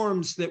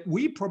reforms that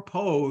we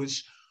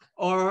propose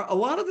are a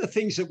lot of the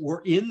things that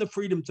were in the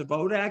Freedom to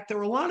Vote Act. There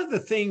are a lot of the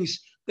things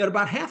that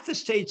about half the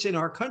states in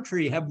our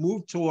country have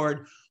moved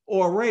toward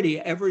already,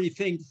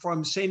 everything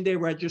from same-day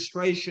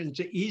registration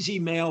to easy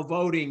mail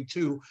voting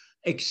to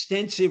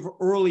extensive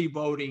early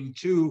voting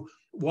to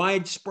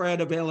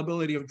widespread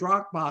availability of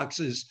drop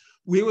boxes.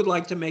 We would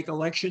like to make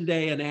Election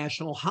Day a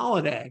national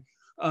holiday.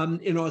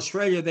 In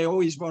Australia, they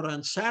always vote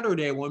on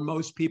Saturday when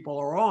most people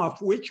are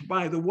off, which,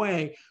 by the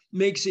way,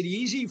 makes it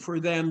easy for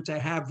them to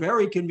have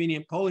very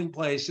convenient polling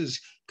places,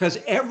 because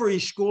every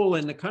school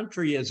in the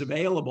country is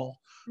available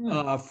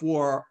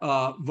for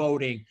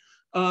voting.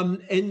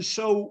 And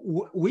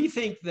so we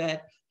think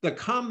that the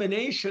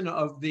combination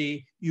of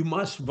the you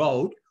must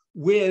vote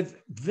with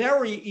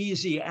very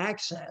easy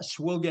access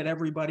will get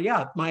everybody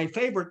out. My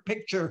favorite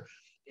picture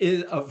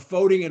of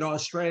voting in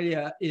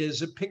Australia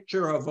is a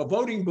picture of a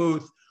voting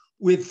booth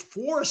with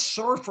 4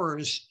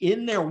 surfers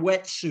in their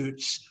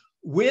wetsuits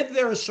with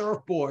their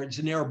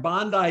surfboards near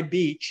Bondi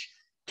Beach,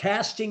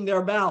 casting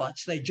their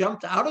ballots. They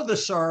jumped out of the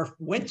surf,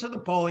 went to the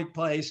polling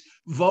place,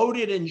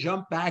 voted, and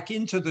jumped back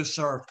into the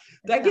surf.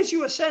 That gives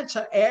you a sense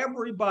that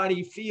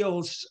everybody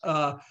feels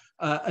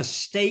a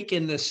stake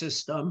in the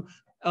system.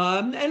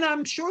 And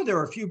I'm sure there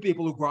are a few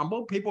people who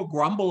grumble. People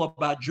grumble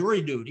about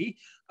jury duty.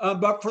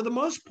 But for the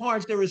most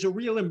part, there is a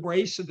real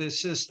embrace of this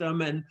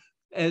system. And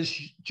as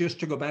just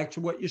to go back to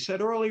what you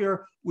said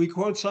earlier, we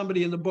quote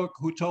somebody in the book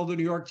who told the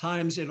New York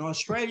Times, in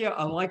Australia,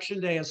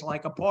 Election Day is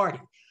like a party.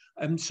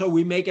 And so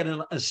we make it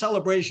a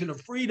celebration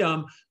of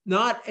freedom,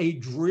 not a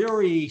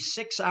dreary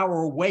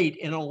 6-hour wait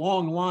in a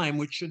long line,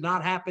 which should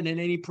not happen in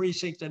any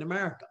precinct in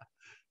America.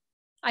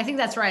 I think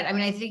that's right. I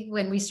mean, I think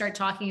when we start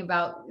talking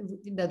about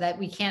that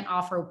we can't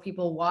offer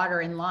people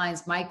water in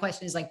lines, my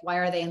question is like, why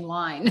are they in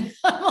line?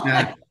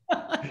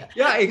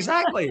 Yeah,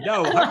 exactly.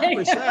 No,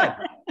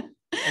 100%.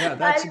 Yeah,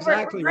 that's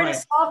exactly right. We're trying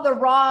to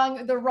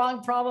solve the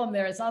wrong problem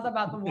there. It's not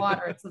about the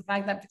water. It's the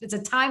fact that it's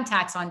a time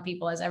tax on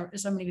people, as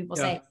so many people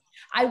say.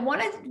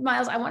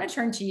 Miles, I want to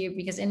turn to you,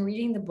 because in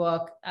reading the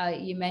book,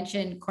 you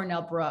mentioned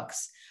Cornell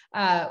Brooks,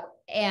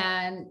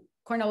 and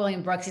Cornell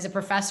William Brooks. He's a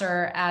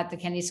professor at the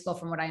Kennedy School,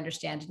 from what I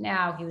understand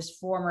now. He was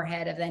former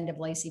head of the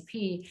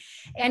NAACP,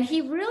 and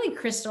he really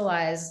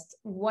crystallized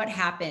what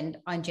happened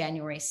on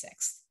January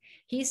 6th.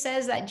 He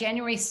says that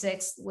January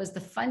 6th was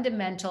the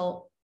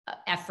fundamental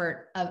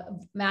effort of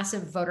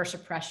massive voter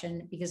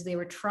suppression, because they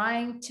were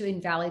trying to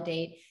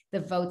invalidate the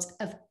votes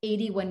of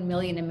 81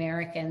 million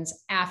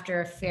Americans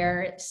after a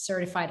fair,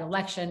 certified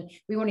election.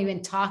 We won't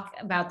even talk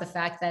about the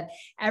fact that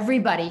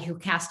everybody who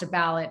cast a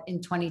ballot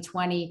in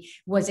 2020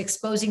 was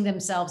exposing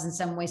themselves in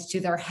some ways to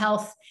their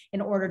health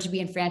in order to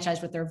be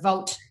enfranchised with their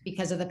vote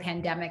because of the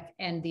pandemic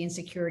and the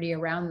insecurity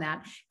around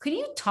that. Could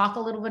you talk a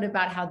little bit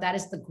about how that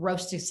is the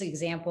grossest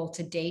example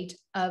to date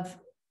of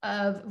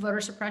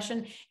voter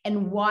suppression,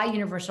 and why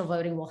universal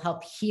voting will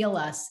help heal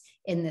us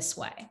in this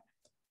way?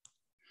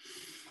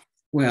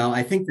 Well,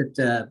 I think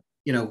that,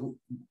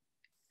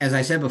 as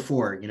I said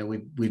before,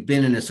 we've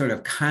been in a sort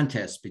of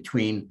contest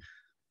between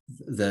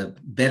the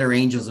better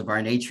angels of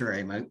our nature,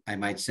 I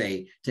might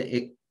say,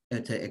 to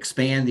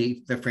expand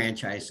the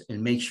franchise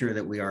and make sure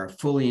that we are a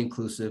fully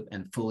inclusive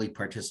and fully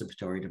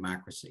participatory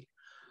democracy.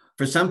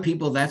 For some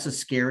people, that's a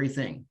scary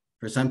thing.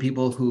 For some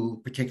people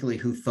who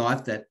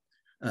thought that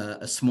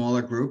a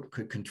smaller group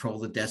could control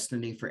the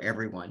destiny for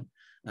everyone,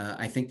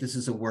 I think this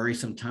is a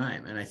worrisome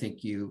time. And I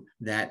think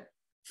that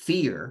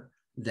fear,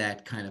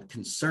 that kind of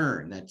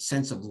concern, that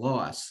sense of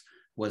loss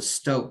was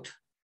stoked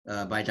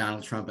by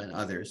Donald Trump and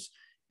others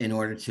in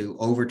order to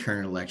overturn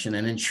an election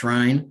and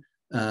enshrine,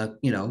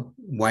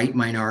 white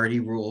minority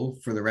rule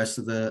for the rest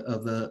of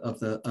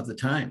the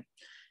time.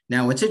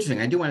 Now, what's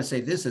interesting, I do want to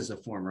say this as a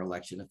former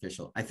election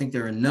official. I think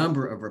there are a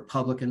number of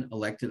Republican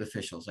elected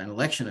officials and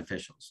election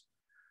officials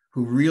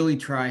who really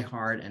try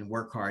hard and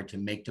work hard to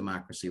make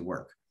democracy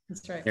work.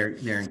 That's right.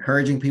 They're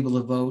encouraging people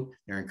to vote.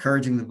 They're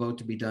encouraging the vote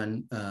to be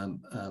done,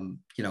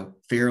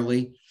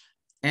 fairly,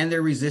 and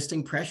they're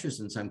resisting pressures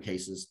in some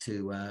cases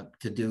to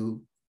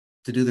do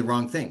the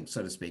wrong thing,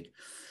 so to speak.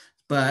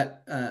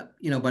 But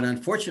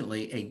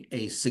unfortunately,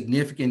 a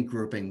significant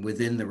grouping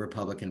within the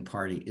Republican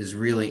Party is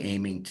really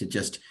aiming to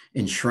just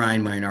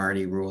enshrine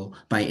minority rule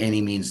by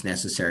any means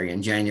necessary.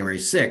 And January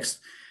 6th,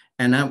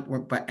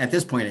 but at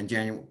this point in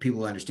January,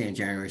 people understand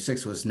January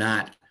 6th was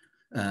not,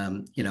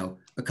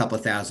 a couple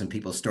of thousand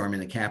people storming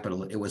the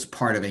Capitol. It was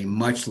part of a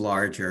much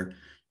larger,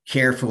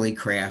 carefully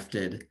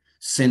crafted,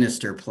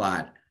 sinister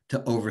plot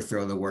to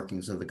overthrow the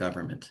workings of the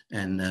government.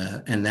 And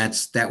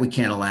that we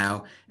can't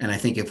allow. And I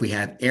think if we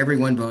have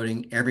everyone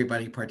voting,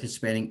 everybody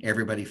participating,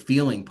 everybody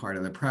feeling part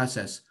of the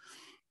process,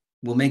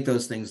 we'll make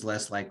those things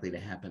less likely to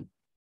happen.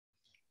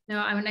 No,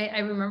 I mean, I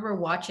remember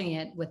watching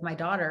it with my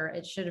daughter.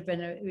 It should have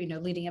been,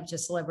 leading up to a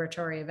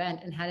celebratory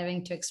event, and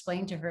having to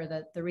explain to her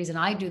that the reason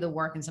I do the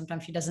work, and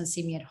sometimes she doesn't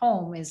see me at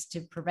home, is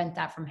to prevent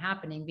that from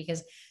happening,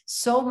 because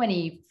so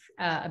many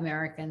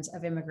Americans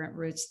of immigrant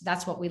roots,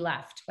 that's what we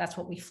left. That's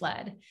what we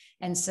fled.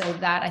 And so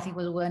that, I think,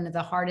 was one of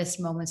the hardest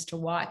moments to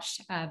watch,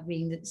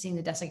 seeing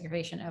the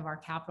desecration of our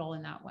Capitol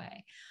in that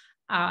way.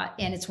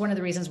 And it's one of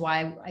the reasons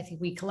why I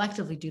think we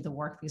collectively do the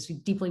work, because we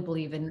deeply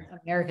believe in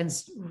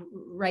Americans'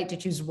 right to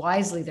choose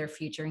wisely their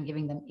future and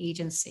giving them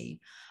agency.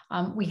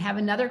 We have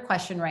another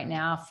question right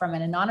now from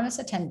an anonymous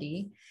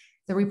attendee.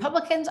 The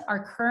Republicans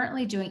are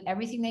currently doing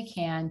everything they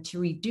can to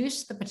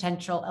reduce the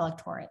potential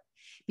electorate,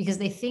 because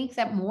they think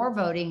that more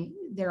voting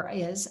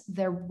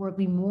there will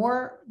be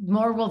more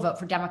will vote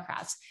for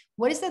Democrats.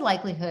 What is the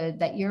likelihood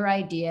that your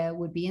idea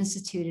would be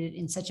instituted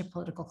in such a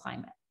political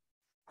climate?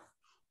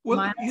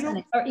 Well,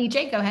 or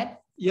EJ, go ahead.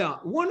 Yeah,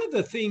 one of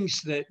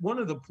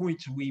the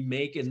points we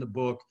make in the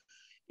book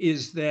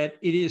is that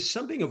it is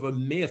something of a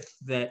myth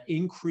that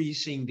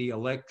increasing the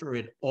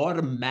electorate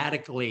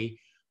automatically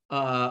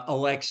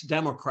elects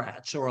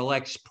Democrats or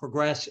elects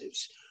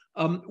progressives.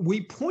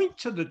 We point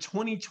to the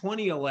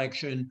 2020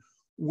 election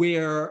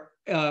where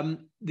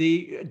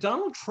the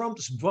Donald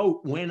Trump's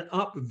vote went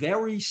up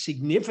very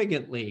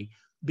significantly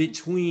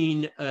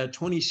between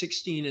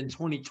 2016 and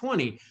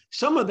 2020.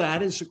 Some of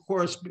that is, of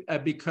course,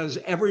 because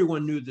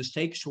everyone knew the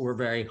stakes were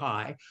very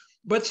high,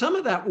 but some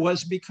of that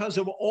was because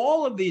of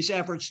all of these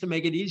efforts to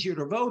make it easier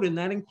to vote, and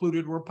that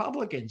included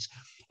Republicans.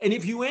 And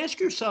if you ask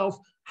yourself,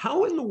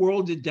 how in the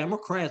world did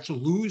Democrats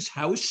lose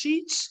House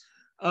seats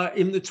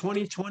in the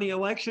 2020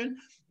 election?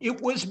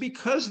 It was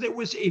because there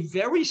was a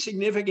very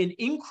significant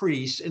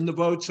increase in the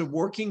votes of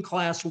working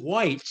class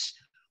whites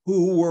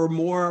who were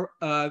more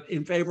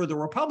in favor of the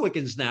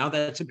Republicans now.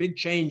 That's a big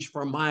change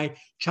from my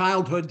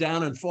childhood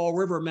down in Fall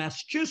River,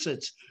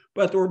 Massachusetts.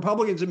 But the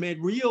Republicans have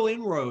made real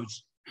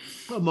inroads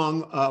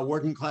among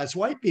working class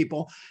white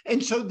people.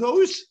 And so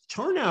those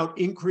turnout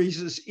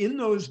increases in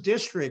those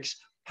districts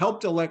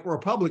helped elect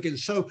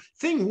Republicans. So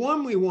thing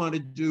one we want to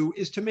do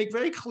is to make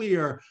very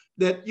clear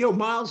that,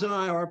 Miles and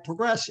I are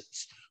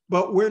progressives.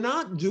 But we're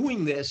not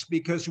doing this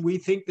because we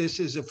think this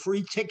is a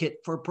free ticket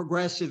for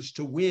progressives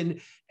to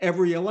win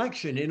every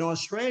election. In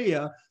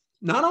Australia,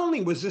 not only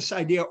was this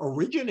idea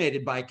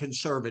originated by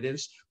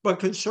conservatives,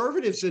 but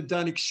conservatives have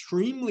done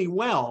extremely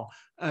well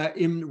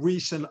in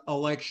recent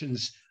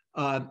elections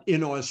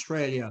in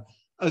Australia.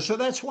 So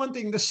that's one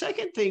thing. The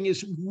second thing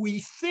is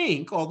we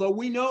think, although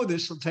we know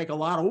this will take a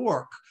lot of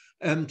work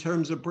in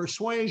terms of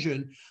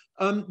persuasion,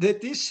 that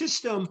this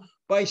system,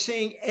 by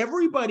saying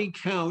everybody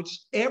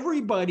counts,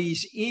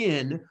 everybody's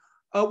in,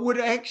 would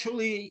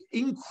actually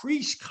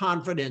increase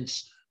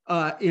confidence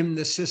in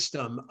the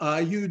system.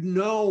 You'd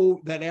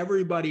know that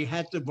everybody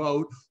had to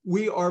vote.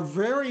 We are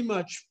very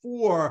much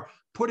for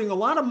putting a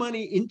lot of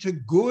money into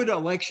good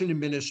election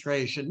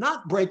administration,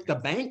 not break the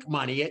bank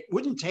money. It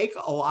wouldn't take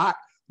a lot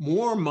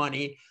more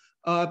money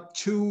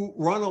to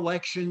run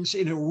elections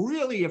in a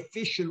really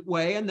efficient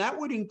way, and that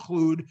would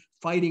include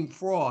fighting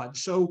fraud.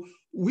 So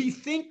we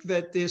think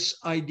that this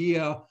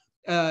idea,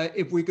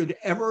 if we could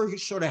ever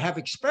sort of have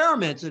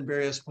experiments in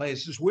various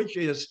places, which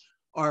is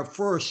our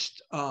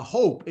first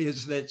hope,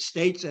 is that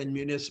states and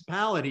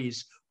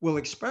municipalities will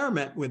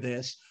experiment with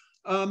this,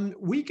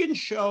 we can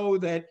show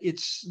that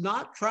it's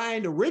not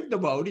trying to rig the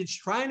vote, it's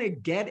trying to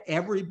get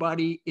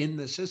everybody in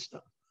the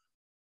system.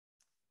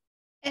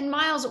 And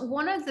Miles,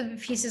 one of the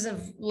pieces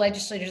of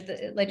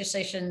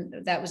legislation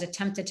that was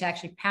attempted to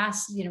actually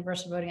pass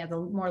universal voting at the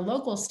more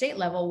local state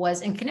level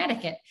was in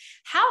Connecticut.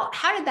 How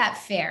did that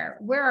fare?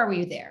 Where are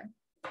we there?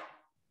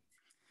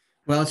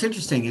 Well, it's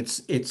interesting.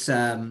 It's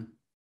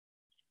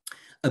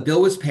A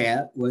bill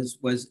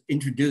was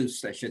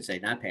introduced, I should say,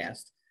 not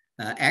passed,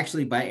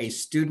 actually by a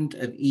student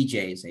of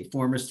EJ's, a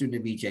former student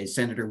of EJ's,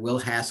 Senator Will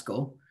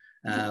Haskell,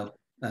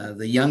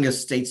 the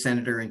youngest state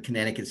senator in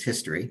Connecticut's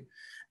history.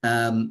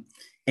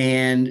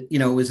 And, you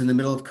know, it was in the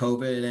middle of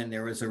COVID, and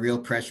there was a real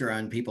pressure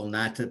on people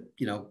not to,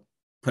 you know,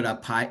 put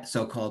up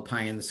so-called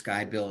pie in the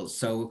sky bills.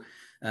 So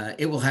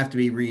it will have to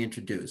be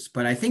reintroduced.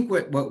 But I think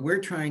what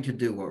we're trying to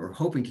do, what we're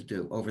hoping to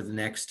do over the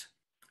next,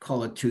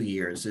 call it 2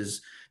 years,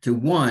 is to,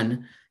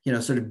 one, you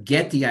know, sort of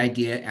get the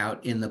idea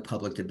out in the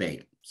public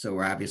debate. So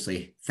we're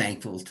obviously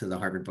thankful to the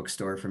Harvard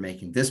Bookstore for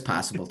making this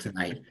possible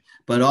tonight,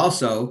 but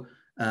also,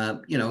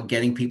 you know,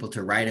 getting people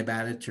to write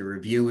about it, to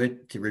review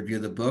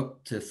the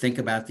book, to think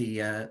about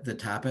the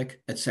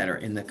topic, et cetera,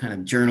 in the kind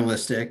of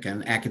journalistic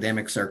and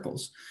academic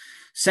circles.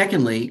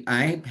 Secondly,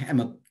 I am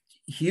a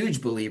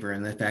huge believer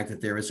in the fact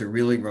that there is a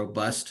really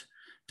robust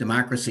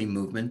democracy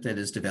movement that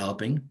is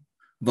developing,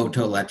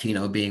 Voto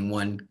Latino being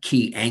one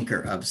key anchor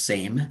of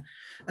same.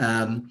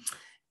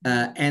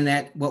 And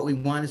that what we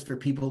want is for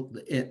people,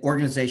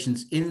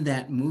 organizations in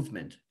that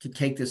movement to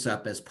take this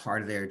up as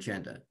part of their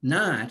agenda,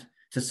 not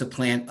to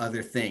supplant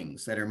other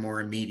things that are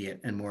more immediate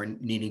and more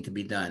needing to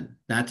be done,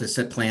 not to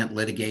supplant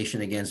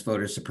litigation against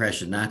voter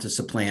suppression, not to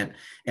supplant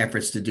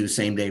efforts to do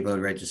same-day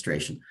voter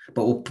registration,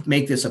 but we'll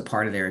make this a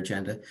part of their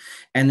agenda.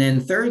 And then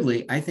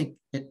thirdly, I think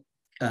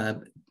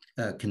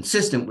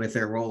consistent with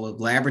their role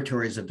of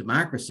laboratories of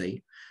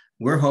democracy,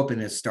 we're hoping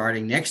that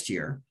starting next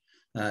year,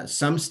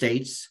 some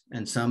states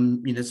and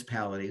some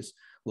municipalities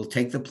will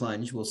take the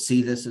plunge, will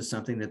see this as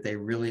something that they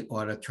really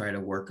ought to try to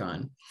work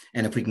on.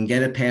 And if we can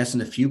get it passed in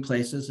a few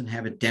places and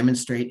have it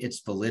demonstrate its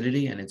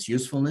validity and its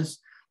usefulness,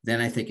 then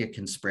I think it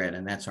can spread.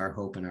 And that's our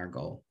hope and our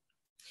goal.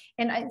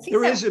 And I think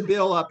there is a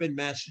bill up in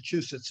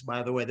Massachusetts,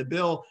 by the way.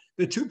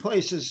 The two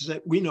places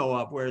that we know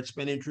of where it's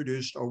been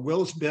introduced are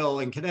Will's bill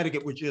in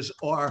Connecticut, which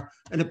are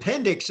an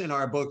appendix in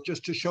our book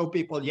just to show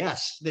people,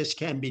 yes, this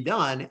can be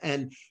done.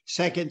 And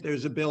second,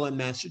 there's a bill in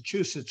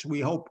Massachusetts.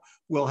 We hope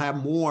we'll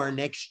have more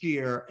next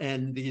year,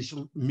 and these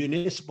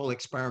municipal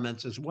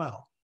experiments as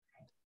well.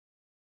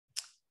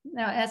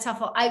 No, that's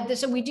helpful.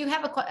 So we do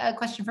have a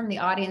question from the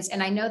audience,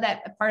 and I know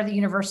that part of the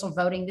universal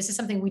voting, this is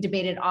something we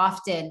debated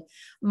often,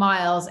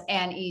 Miles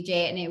and EJ,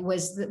 and it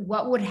was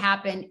what would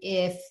happen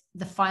if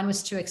the fine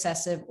was too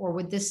excessive, or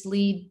would this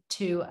lead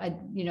to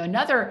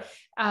another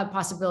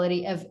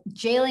possibility of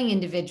jailing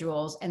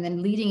individuals and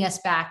then leading us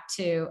back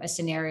to a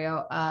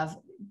scenario of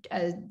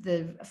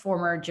the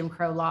former Jim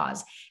Crow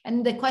laws?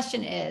 And the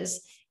question is,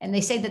 and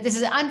they say that this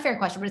is an unfair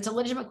question, but it's a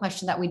legitimate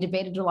question that we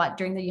debated a lot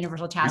during the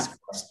Universal Task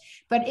Force.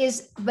 But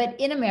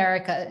in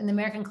America, in the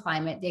American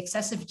climate, the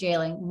excessive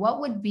jailing,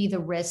 what would be the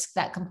risk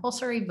that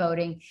compulsory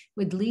voting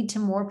would lead to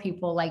more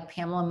people like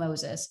Pamela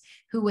Moses,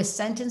 who was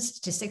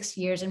sentenced to 6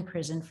 years in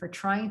prison for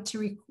trying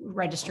to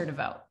register to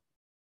vote?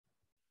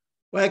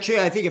 Well, actually,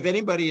 I think if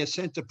anybody is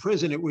sent to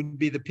prison, it would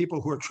be the people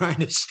who are trying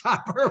to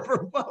stop her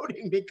from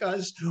voting,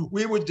 because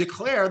we would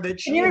declare that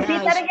she has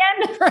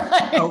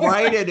a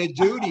right and a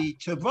duty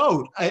to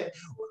vote.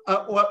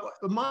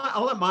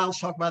 I'll let Miles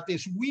talk about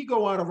this. We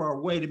go out of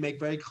our way to make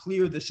very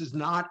clear this is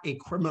not a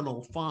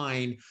criminal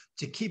fine,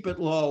 to keep it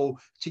low,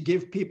 to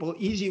give people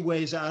easy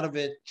ways out of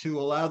it, to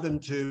allow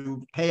them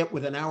to pay it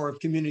with an hour of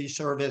community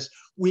service.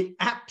 We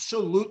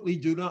absolutely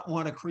do not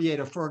want to create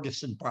a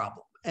Ferguson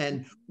problem.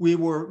 And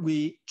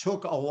we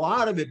took a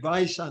lot of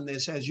advice on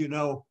this, as you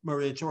know,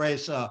 Maria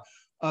Teresa,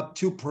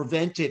 to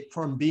prevent it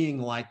from being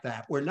like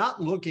that. We're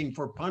not looking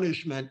for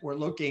punishment. We're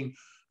looking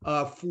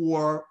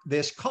for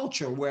this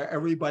culture where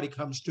everybody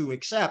comes to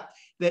accept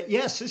that,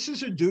 yes, this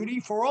is a duty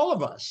for all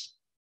of us.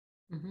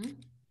 Mm-hmm.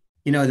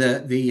 You know,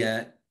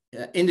 the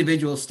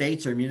individual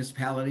states or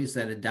municipalities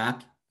that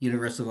adopt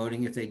universal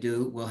voting, if they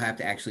do, will have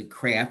to actually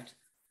craft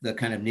the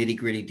kind of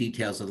nitty-gritty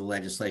details of the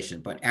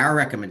legislation. But our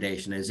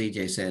recommendation, as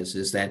EJ says,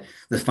 is that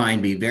the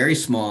fine be very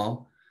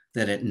small,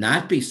 that it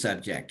not be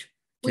subject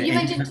to— Well, you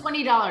mentioned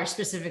 $20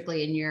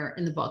 specifically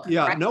in the book.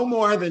 Yeah, right? no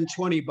more than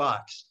 $20.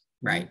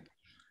 Right.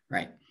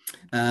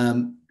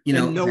 You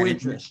know, and no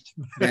interest.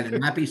 That it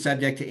not be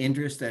subject to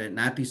interest, that it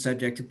not be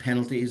subject to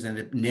penalties, and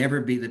it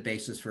never be the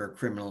basis for a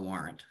criminal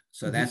warrant.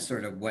 So that's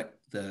sort of what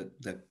the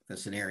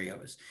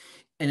scenario is.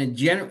 And in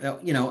general,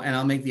 you know, and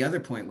I'll make the other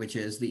point, which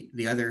is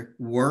the other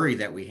worry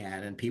that we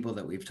had and people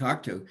that we've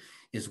talked to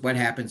is what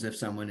happens if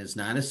someone is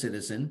not a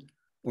citizen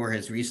or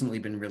has recently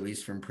been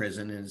released from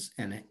prison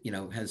and you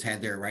know, has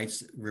had their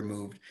rights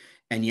removed,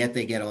 and yet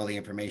they get all the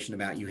information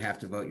about you have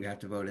to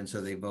vote, and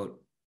so they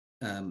vote,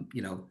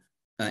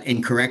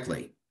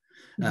 incorrectly.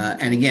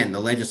 And again, the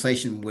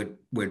legislation would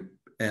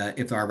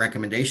if our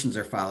recommendations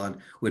are followed,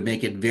 would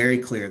make it very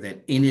clear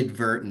that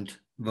inadvertent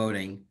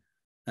voting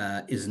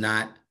is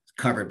not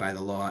covered by the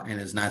law and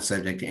is not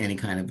subject to any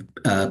kind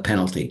of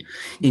penalty.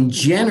 In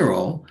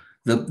general,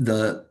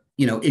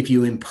 if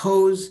you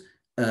impose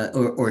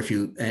or if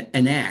you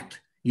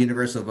enact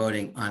universal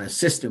voting on a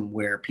system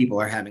where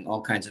people are having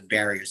all kinds of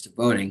barriers to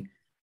voting,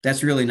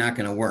 that's really not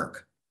going to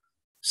work.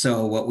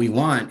 So what we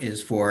want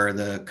is for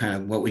the kind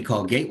of what we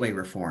call gateway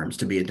reforms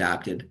to be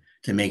adopted,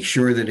 to make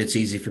sure that it's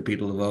easy for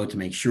people to vote, to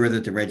make sure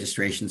that the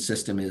registration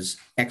system is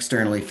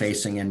externally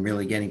facing and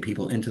really getting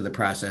people into the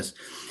process.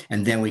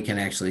 And then we can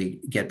actually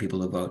get people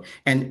to vote.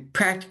 And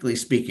practically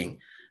speaking,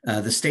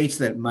 the states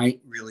that might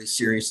really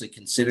seriously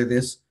consider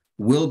this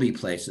will be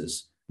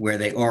places where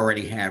they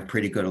already have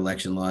pretty good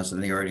election laws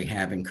and they already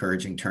have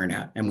encouraging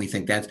turnout. And we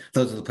think that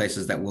those are the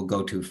places that we'll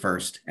go to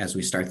first as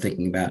we start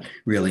thinking about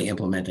really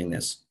implementing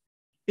this.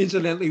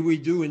 Incidentally, we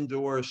do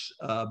endorse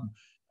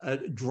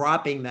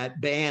dropping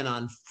that ban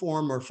on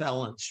former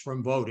felons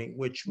from voting,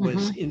 which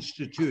was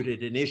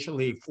instituted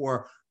initially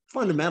for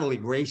fundamentally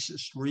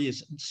racist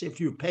reasons.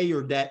 If you pay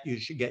your debt, you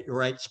should get your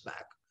rights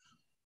back.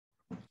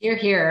 Hear,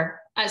 hear.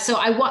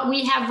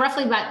 We have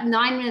roughly about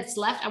 9 minutes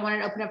left. I wanted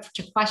to open up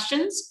to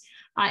questions.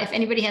 If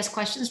anybody has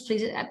questions,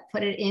 please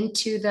put it in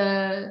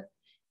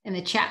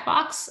the chat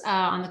box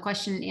on the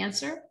question and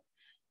answer.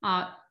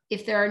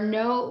 If there are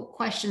no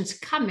questions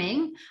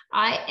coming,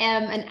 I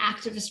am an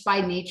activist by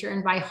nature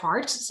and by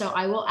heart. So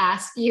I will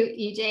ask you,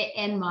 EJ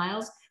and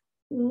Miles,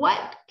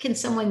 what can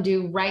someone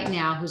do right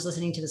now who's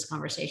listening to this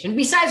conversation,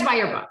 besides buy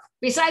your book?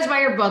 Besides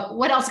buy your book,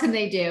 what else can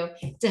they do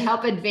to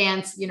help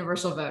advance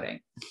universal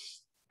voting?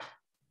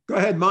 Go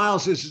ahead,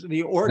 Miles is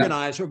the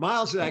organizer.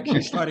 Miles is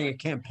actually starting a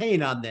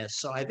campaign on this.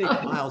 So I think,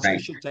 Miles, you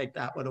should take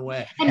that one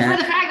away. And for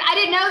the fact, I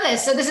didn't know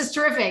this, so this is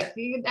terrific.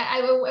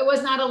 It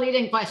was not a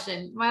leading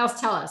question.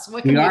 Miles, tell us,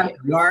 what can we do?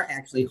 We are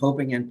actually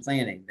hoping and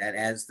planning that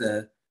as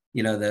the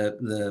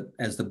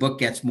book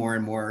gets more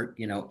and more,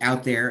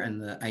 out there and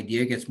the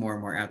idea gets more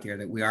and more out there,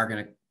 that we are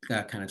going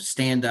to kind of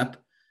stand up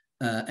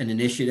an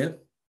initiative,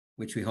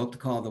 which we hope to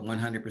call the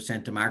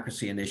 100%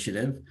 Democracy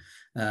Initiative,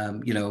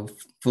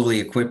 fully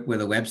equipped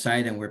with a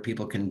website and where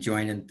people can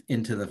join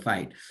into the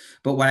fight.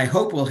 But what I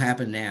hope will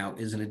happen now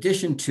is, in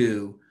addition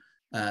to,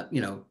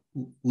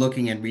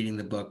 looking and reading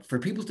the book, for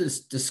people to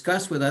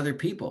discuss with other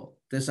people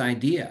this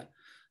idea.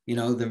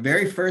 The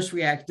very first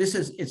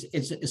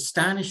it's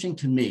astonishing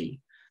to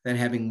me that,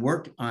 having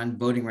worked on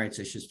voting rights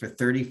issues for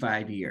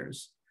 35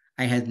 years,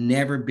 I had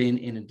never been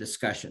in a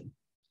discussion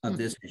of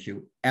this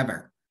issue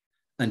ever,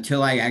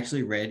 until I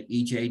actually read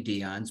E.J.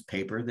 Dionne's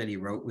paper that he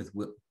wrote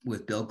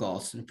with Bill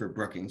Galston for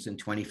Brookings in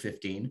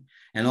 2015.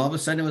 And all of a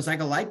sudden it was like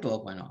a light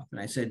bulb went off.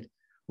 And I said,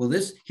 well,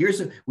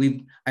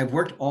 I've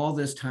worked all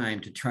this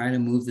time to try to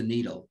move the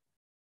needle,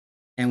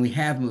 and we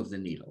have moved the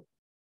needle.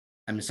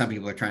 I mean, some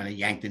people are trying to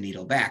yank the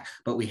needle back,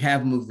 but we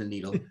have moved the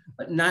needle,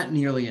 but not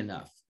nearly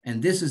enough.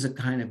 And this is a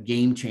kind of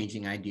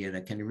game-changing idea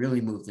that can really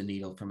move the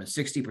needle from a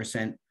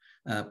 60%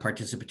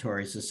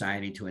 participatory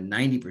society to a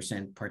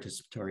 90%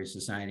 participatory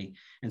society.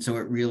 And so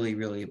it really,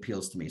 really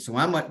appeals to me. So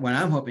what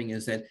I'm hoping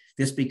is that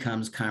this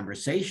becomes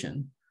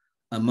conversation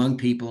among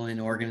people in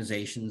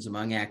organizations,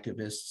 among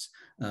activists,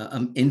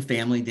 in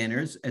family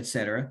dinners, et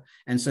cetera.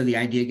 And so the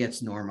idea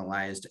gets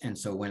normalized. And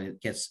so when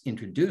it gets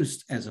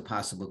introduced as a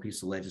possible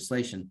piece of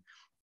legislation,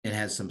 it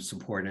has some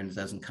support and it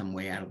doesn't come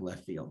way out of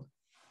left field.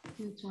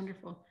 That's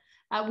wonderful.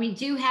 We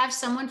do have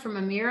someone from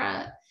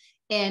Amira,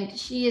 and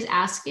she is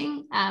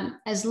asking,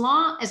 as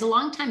a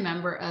longtime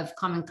member of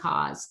Common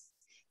Cause,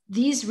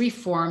 these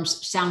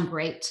reforms sound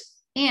great.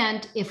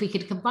 And if we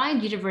could combine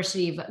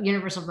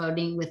universal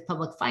voting with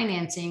public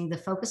financing, the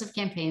focus of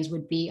campaigns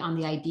would be on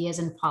the ideas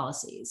and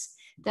policies,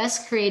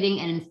 thus creating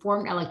an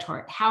informed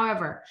electorate.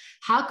 However,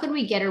 how could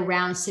we get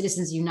around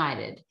Citizens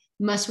United?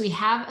 Must we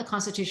have a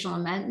constitutional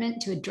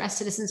amendment to address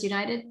Citizens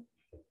United?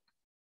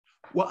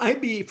 Well,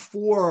 I'd be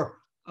for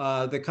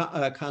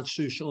the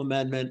constitutional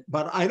amendment,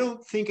 but I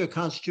don't think a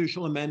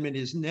constitutional amendment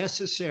is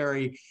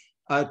necessary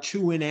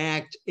to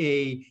enact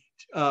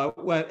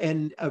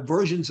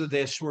versions of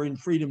this were in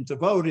Freedom to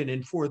Vote and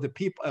in For the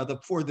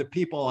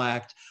People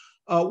Act,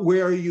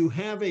 where you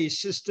have a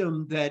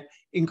system that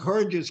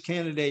encourages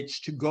candidates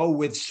to go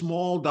with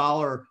small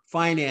dollar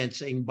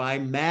financing by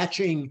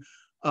matching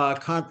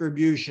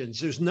contributions.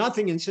 There's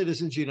nothing in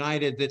Citizens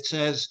United that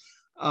says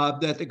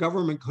that the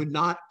government could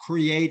not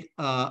create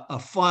a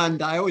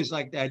fund. I always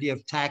like the idea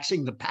of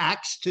taxing the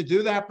PACs to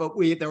do that, but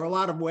there are a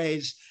lot of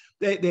ways.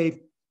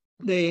 They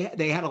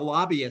had a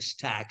lobbyist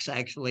tax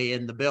actually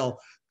in the bill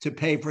to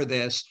pay for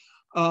this,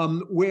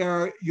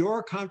 where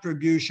your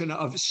contribution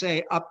of,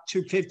 say, up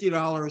to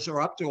 $50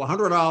 or up to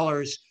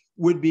 $100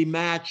 would be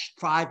matched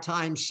 5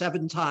 times,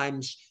 7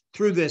 times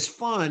through this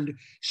fund.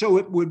 So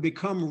it would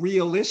become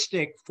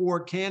realistic for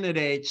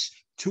candidates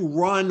to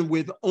run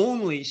with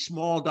only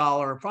small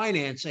dollar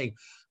financing.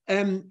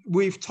 And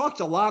we've talked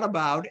a lot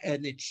about,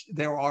 and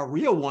there are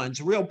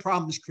real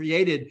problems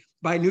created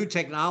by new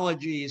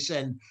technologies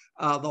and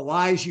the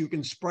lies you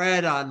can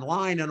spread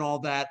online and all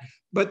that.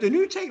 But the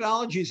new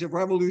technologies have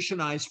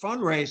revolutionized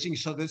fundraising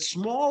so that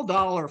small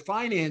dollar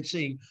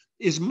financing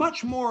is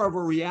much more of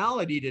a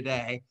reality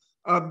today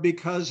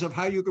because of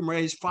how you can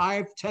raise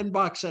 $5,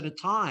 $10 at a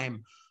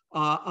time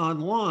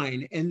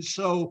online. And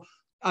so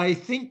I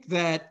think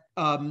that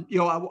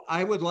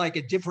I would like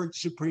a different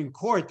Supreme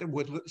Court that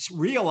would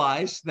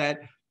realize that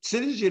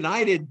Citizens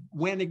United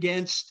went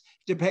against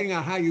depending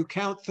on how you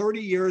count,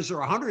 30 years or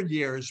 100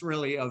 years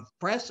really of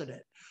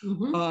precedent,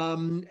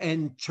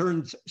 and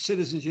turns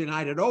Citizens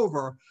United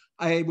over,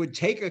 I would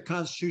take a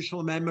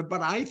constitutional amendment,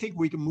 but I think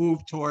we can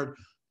move toward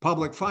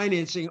public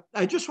financing.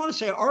 I just want to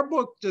say our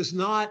book does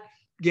not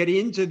get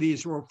into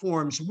these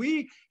reforms.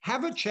 We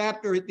have a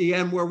chapter at the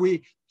end where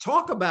we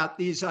talk about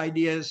these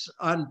ideas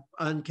on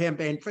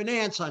campaign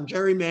finance, on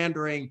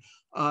gerrymandering.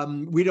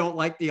 We don't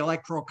like the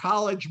Electoral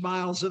College,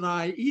 Miles and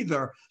I,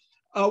 either.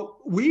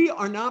 We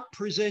are not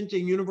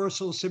presenting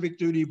universal civic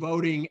duty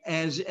voting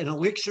as an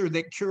elixir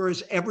that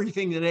cures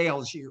everything that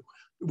ails you.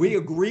 We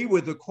agree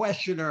with the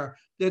questioner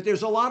that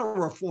there's a lot of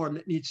reform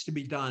that needs to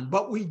be done,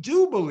 but we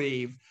do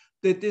believe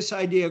that this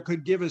idea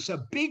could give us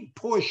a big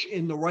push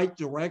in the right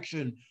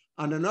direction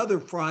on another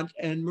front.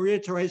 And Maria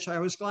Teresa, I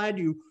was glad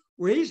you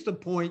raised the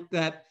point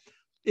that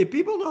if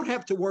people don't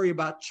have to worry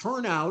about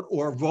turnout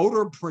or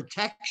voter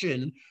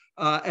protection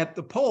at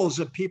the polls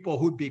of people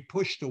who'd be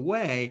pushed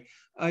away,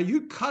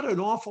 you cut an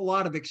awful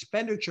lot of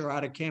expenditure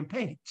out of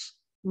campaigns.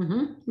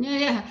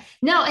 Yeah.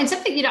 No, and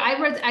something, I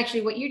read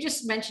actually what you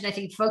just mentioned, I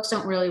think folks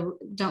don't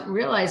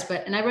realize,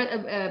 and I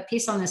read a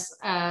piece on this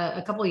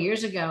a couple of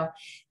years ago,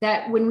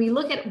 that when we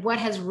look at what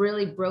has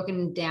really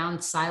broken down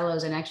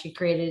silos and actually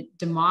created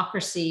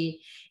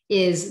democracy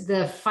is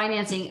the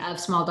financing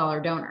of small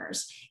dollar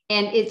donors.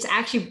 And it's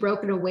actually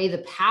broken away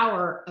the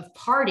power of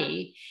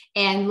party,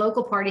 and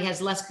local party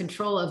has less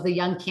control of the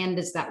young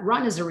candidates that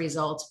run as a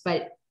result.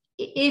 But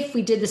if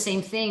we did the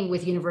same thing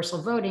with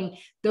universal voting,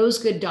 those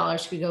good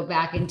dollars could go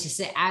back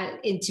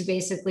into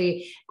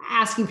basically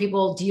asking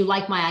people, do you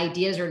like my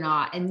ideas or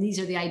not? And these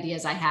are the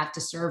ideas I have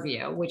to serve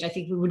you, which I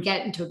think we would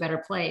get into a better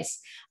place.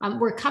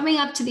 We're coming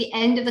up to the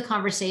end of the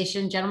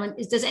conversation, gentlemen.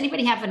 Does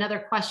anybody have another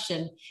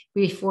question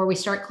before we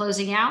start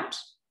closing out?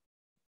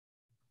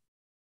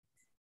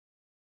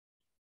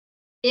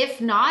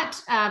 If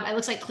not, it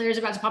looks like Claire's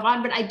about to pop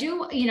on, but I do,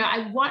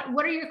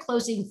 what are your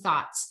closing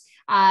thoughts,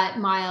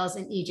 Miles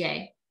and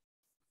EJ?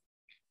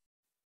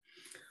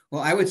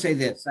 Well, I would say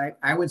this.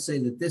 I would say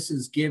that this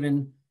has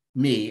given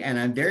me, and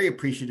I'm very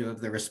appreciative of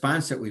the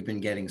response that we've been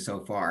getting so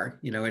far.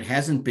 It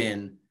hasn't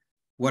been,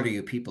 what are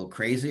you people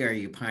crazy? Are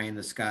you pie in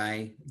the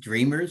sky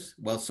dreamers?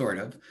 Well, sort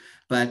of,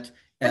 but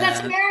that's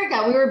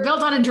America. We were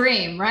built on a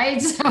dream,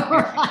 right? So,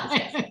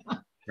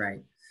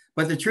 right.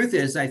 But the truth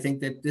is, I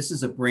think that this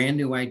is a brand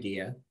new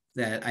idea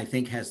that I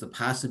think has the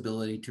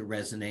possibility to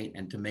resonate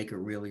and to make a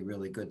really,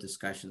 really good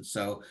discussion.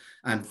 So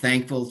I'm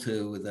thankful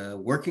to the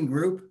working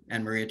group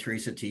and Maria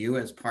Teresa, to you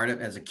as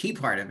a key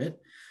part of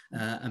it.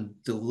 I'm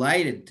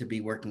delighted to be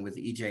working with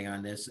EJ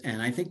on this.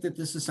 And I think that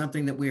this is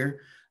something that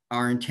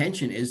our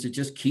intention is to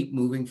just keep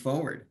moving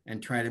forward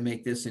and try to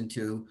make this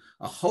into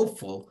a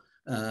hopeful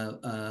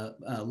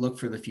look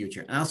for the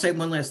future. And I'll say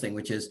one last thing,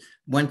 which is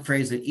one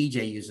phrase that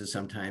EJ uses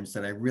sometimes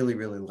that I really,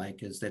 really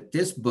like, is that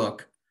this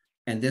book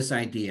and this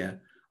idea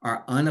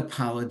are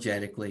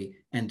unapologetically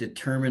and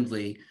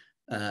determinedly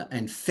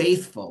and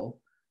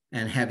faithful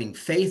and having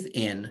faith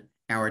in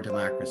our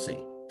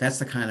democracy. That's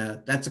the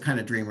kind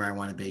of dreamer I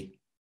want to be.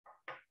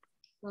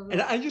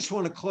 And I just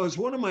want to close.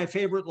 One of my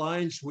favorite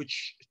lines,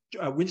 which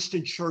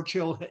Winston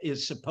Churchill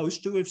is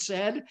supposed to have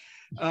said,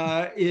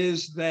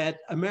 is that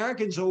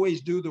Americans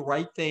always do the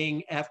right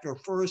thing after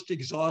first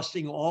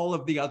exhausting all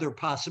of the other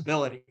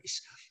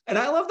possibilities. And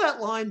I love that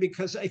line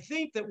because I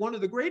think that one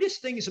of the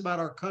greatest things about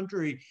our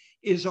country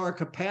is our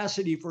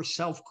capacity for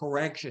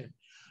self-correction.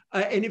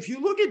 And if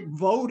you look at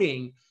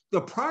voting,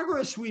 the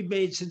progress we've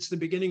made since the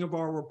beginning of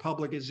our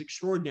republic is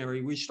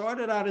extraordinary. We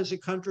started out as a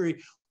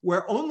country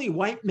where only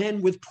white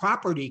men with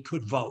property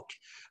could vote.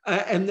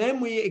 And then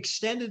we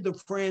extended the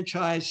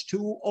franchise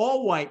to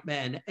all white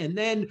men. And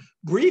then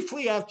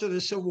briefly after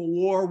the Civil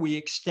War, we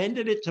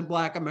extended it to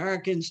Black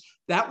Americans.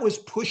 That was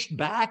pushed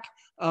back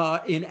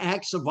in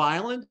acts of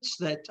violence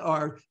that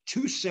are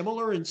too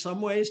similar in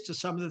some ways to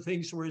some of the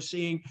things we're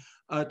seeing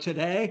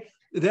today.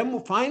 Then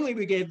finally,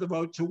 we gave the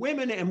vote to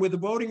women. And with the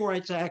Voting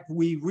Rights Act,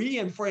 we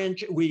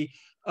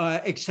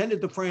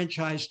extended the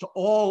franchise to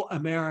all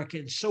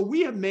Americans. So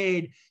we have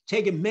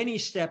taken many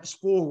steps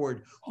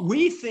forward.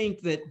 We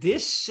think that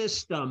this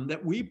system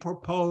that we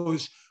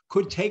propose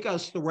could take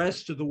us the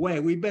rest of the way.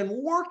 We've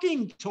been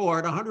working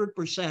toward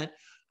 100%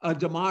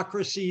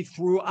 democracy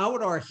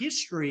throughout our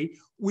history.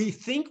 We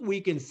think we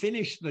can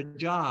finish the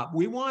job.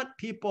 We want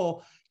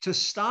people to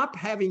stop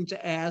having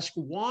to ask,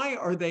 why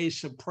are they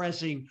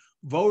suppressing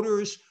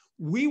voters?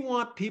 We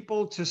want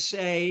people to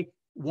say,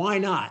 why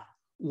not?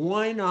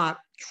 Why not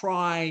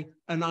try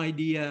an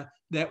idea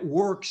that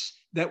works,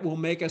 that will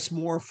make us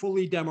more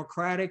fully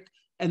democratic,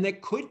 and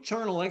that could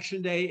turn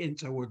Election Day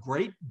into a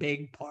great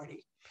big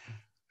party?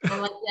 I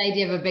like the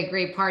idea of a big,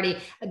 great party.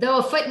 Though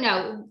a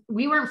footnote,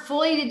 we weren't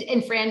fully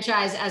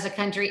enfranchised as a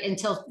country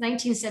until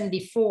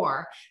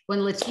 1974, when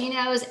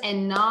Latinos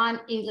and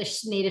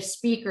non-English native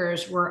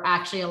speakers were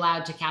actually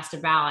allowed to cast a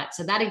ballot.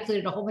 So that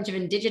included a whole bunch of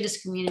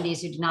indigenous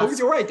communities who did not. Oh,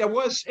 you're right. That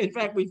was, in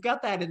fact, we've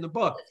got that in the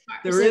book.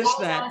 There so is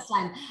that.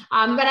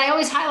 But I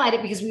always highlight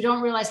it because we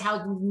don't realize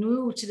how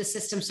new to the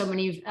system so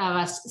many of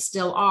us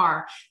still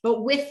are.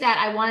 But with that,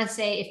 I want to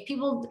say,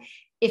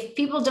 if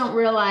people don't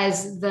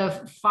realize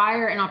the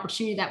fire and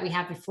opportunity that we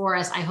have before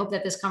us, I hope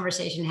that this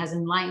conversation has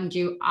enlightened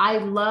you. I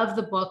love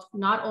the book,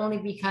 not only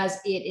because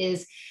it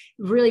is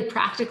really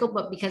practical,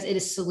 but because it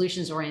is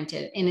solutions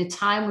oriented. In a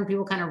time when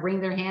people kind of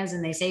wring their hands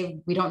and they say,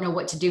 we don't know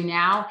what to do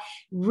now,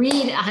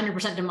 read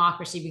 100%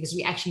 Democracy, because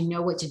we actually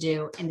know what to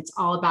do. And it's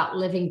all about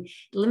living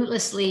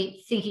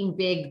limitlessly, thinking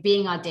big,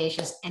 being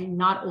audacious, and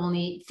not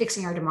only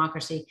fixing our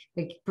democracy,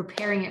 but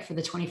preparing it for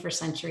the 21st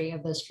century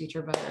of those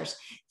future voters.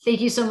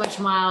 Thank you so much,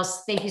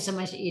 Miles. Thank you so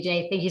much,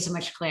 EJ. Thank you so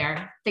much,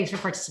 Claire. Thanks for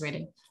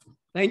participating.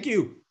 Thank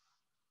you.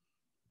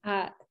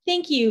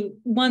 Thank you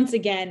once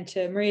again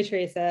to Maria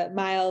Teresa,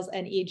 Miles,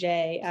 and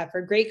EJ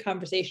for a great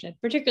conversation,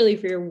 particularly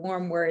for your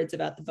warm words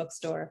about the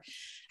bookstore.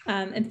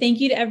 And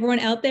thank you to everyone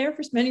out there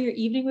for spending your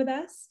evening with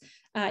us.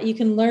 You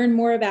can learn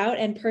more about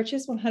and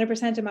purchase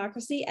 100%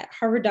 Democracy at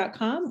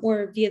harvard.com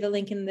or via the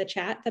link in the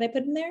chat that I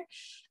put in there.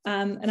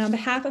 And on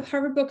behalf of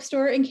Harvard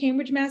Bookstore in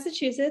Cambridge,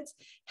 Massachusetts,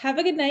 have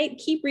a good night,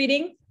 keep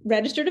reading,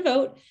 register to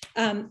vote,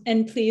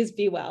 and please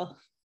be well.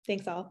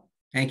 Thanks all.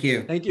 Thank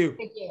you. Thank you.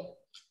 Thank you.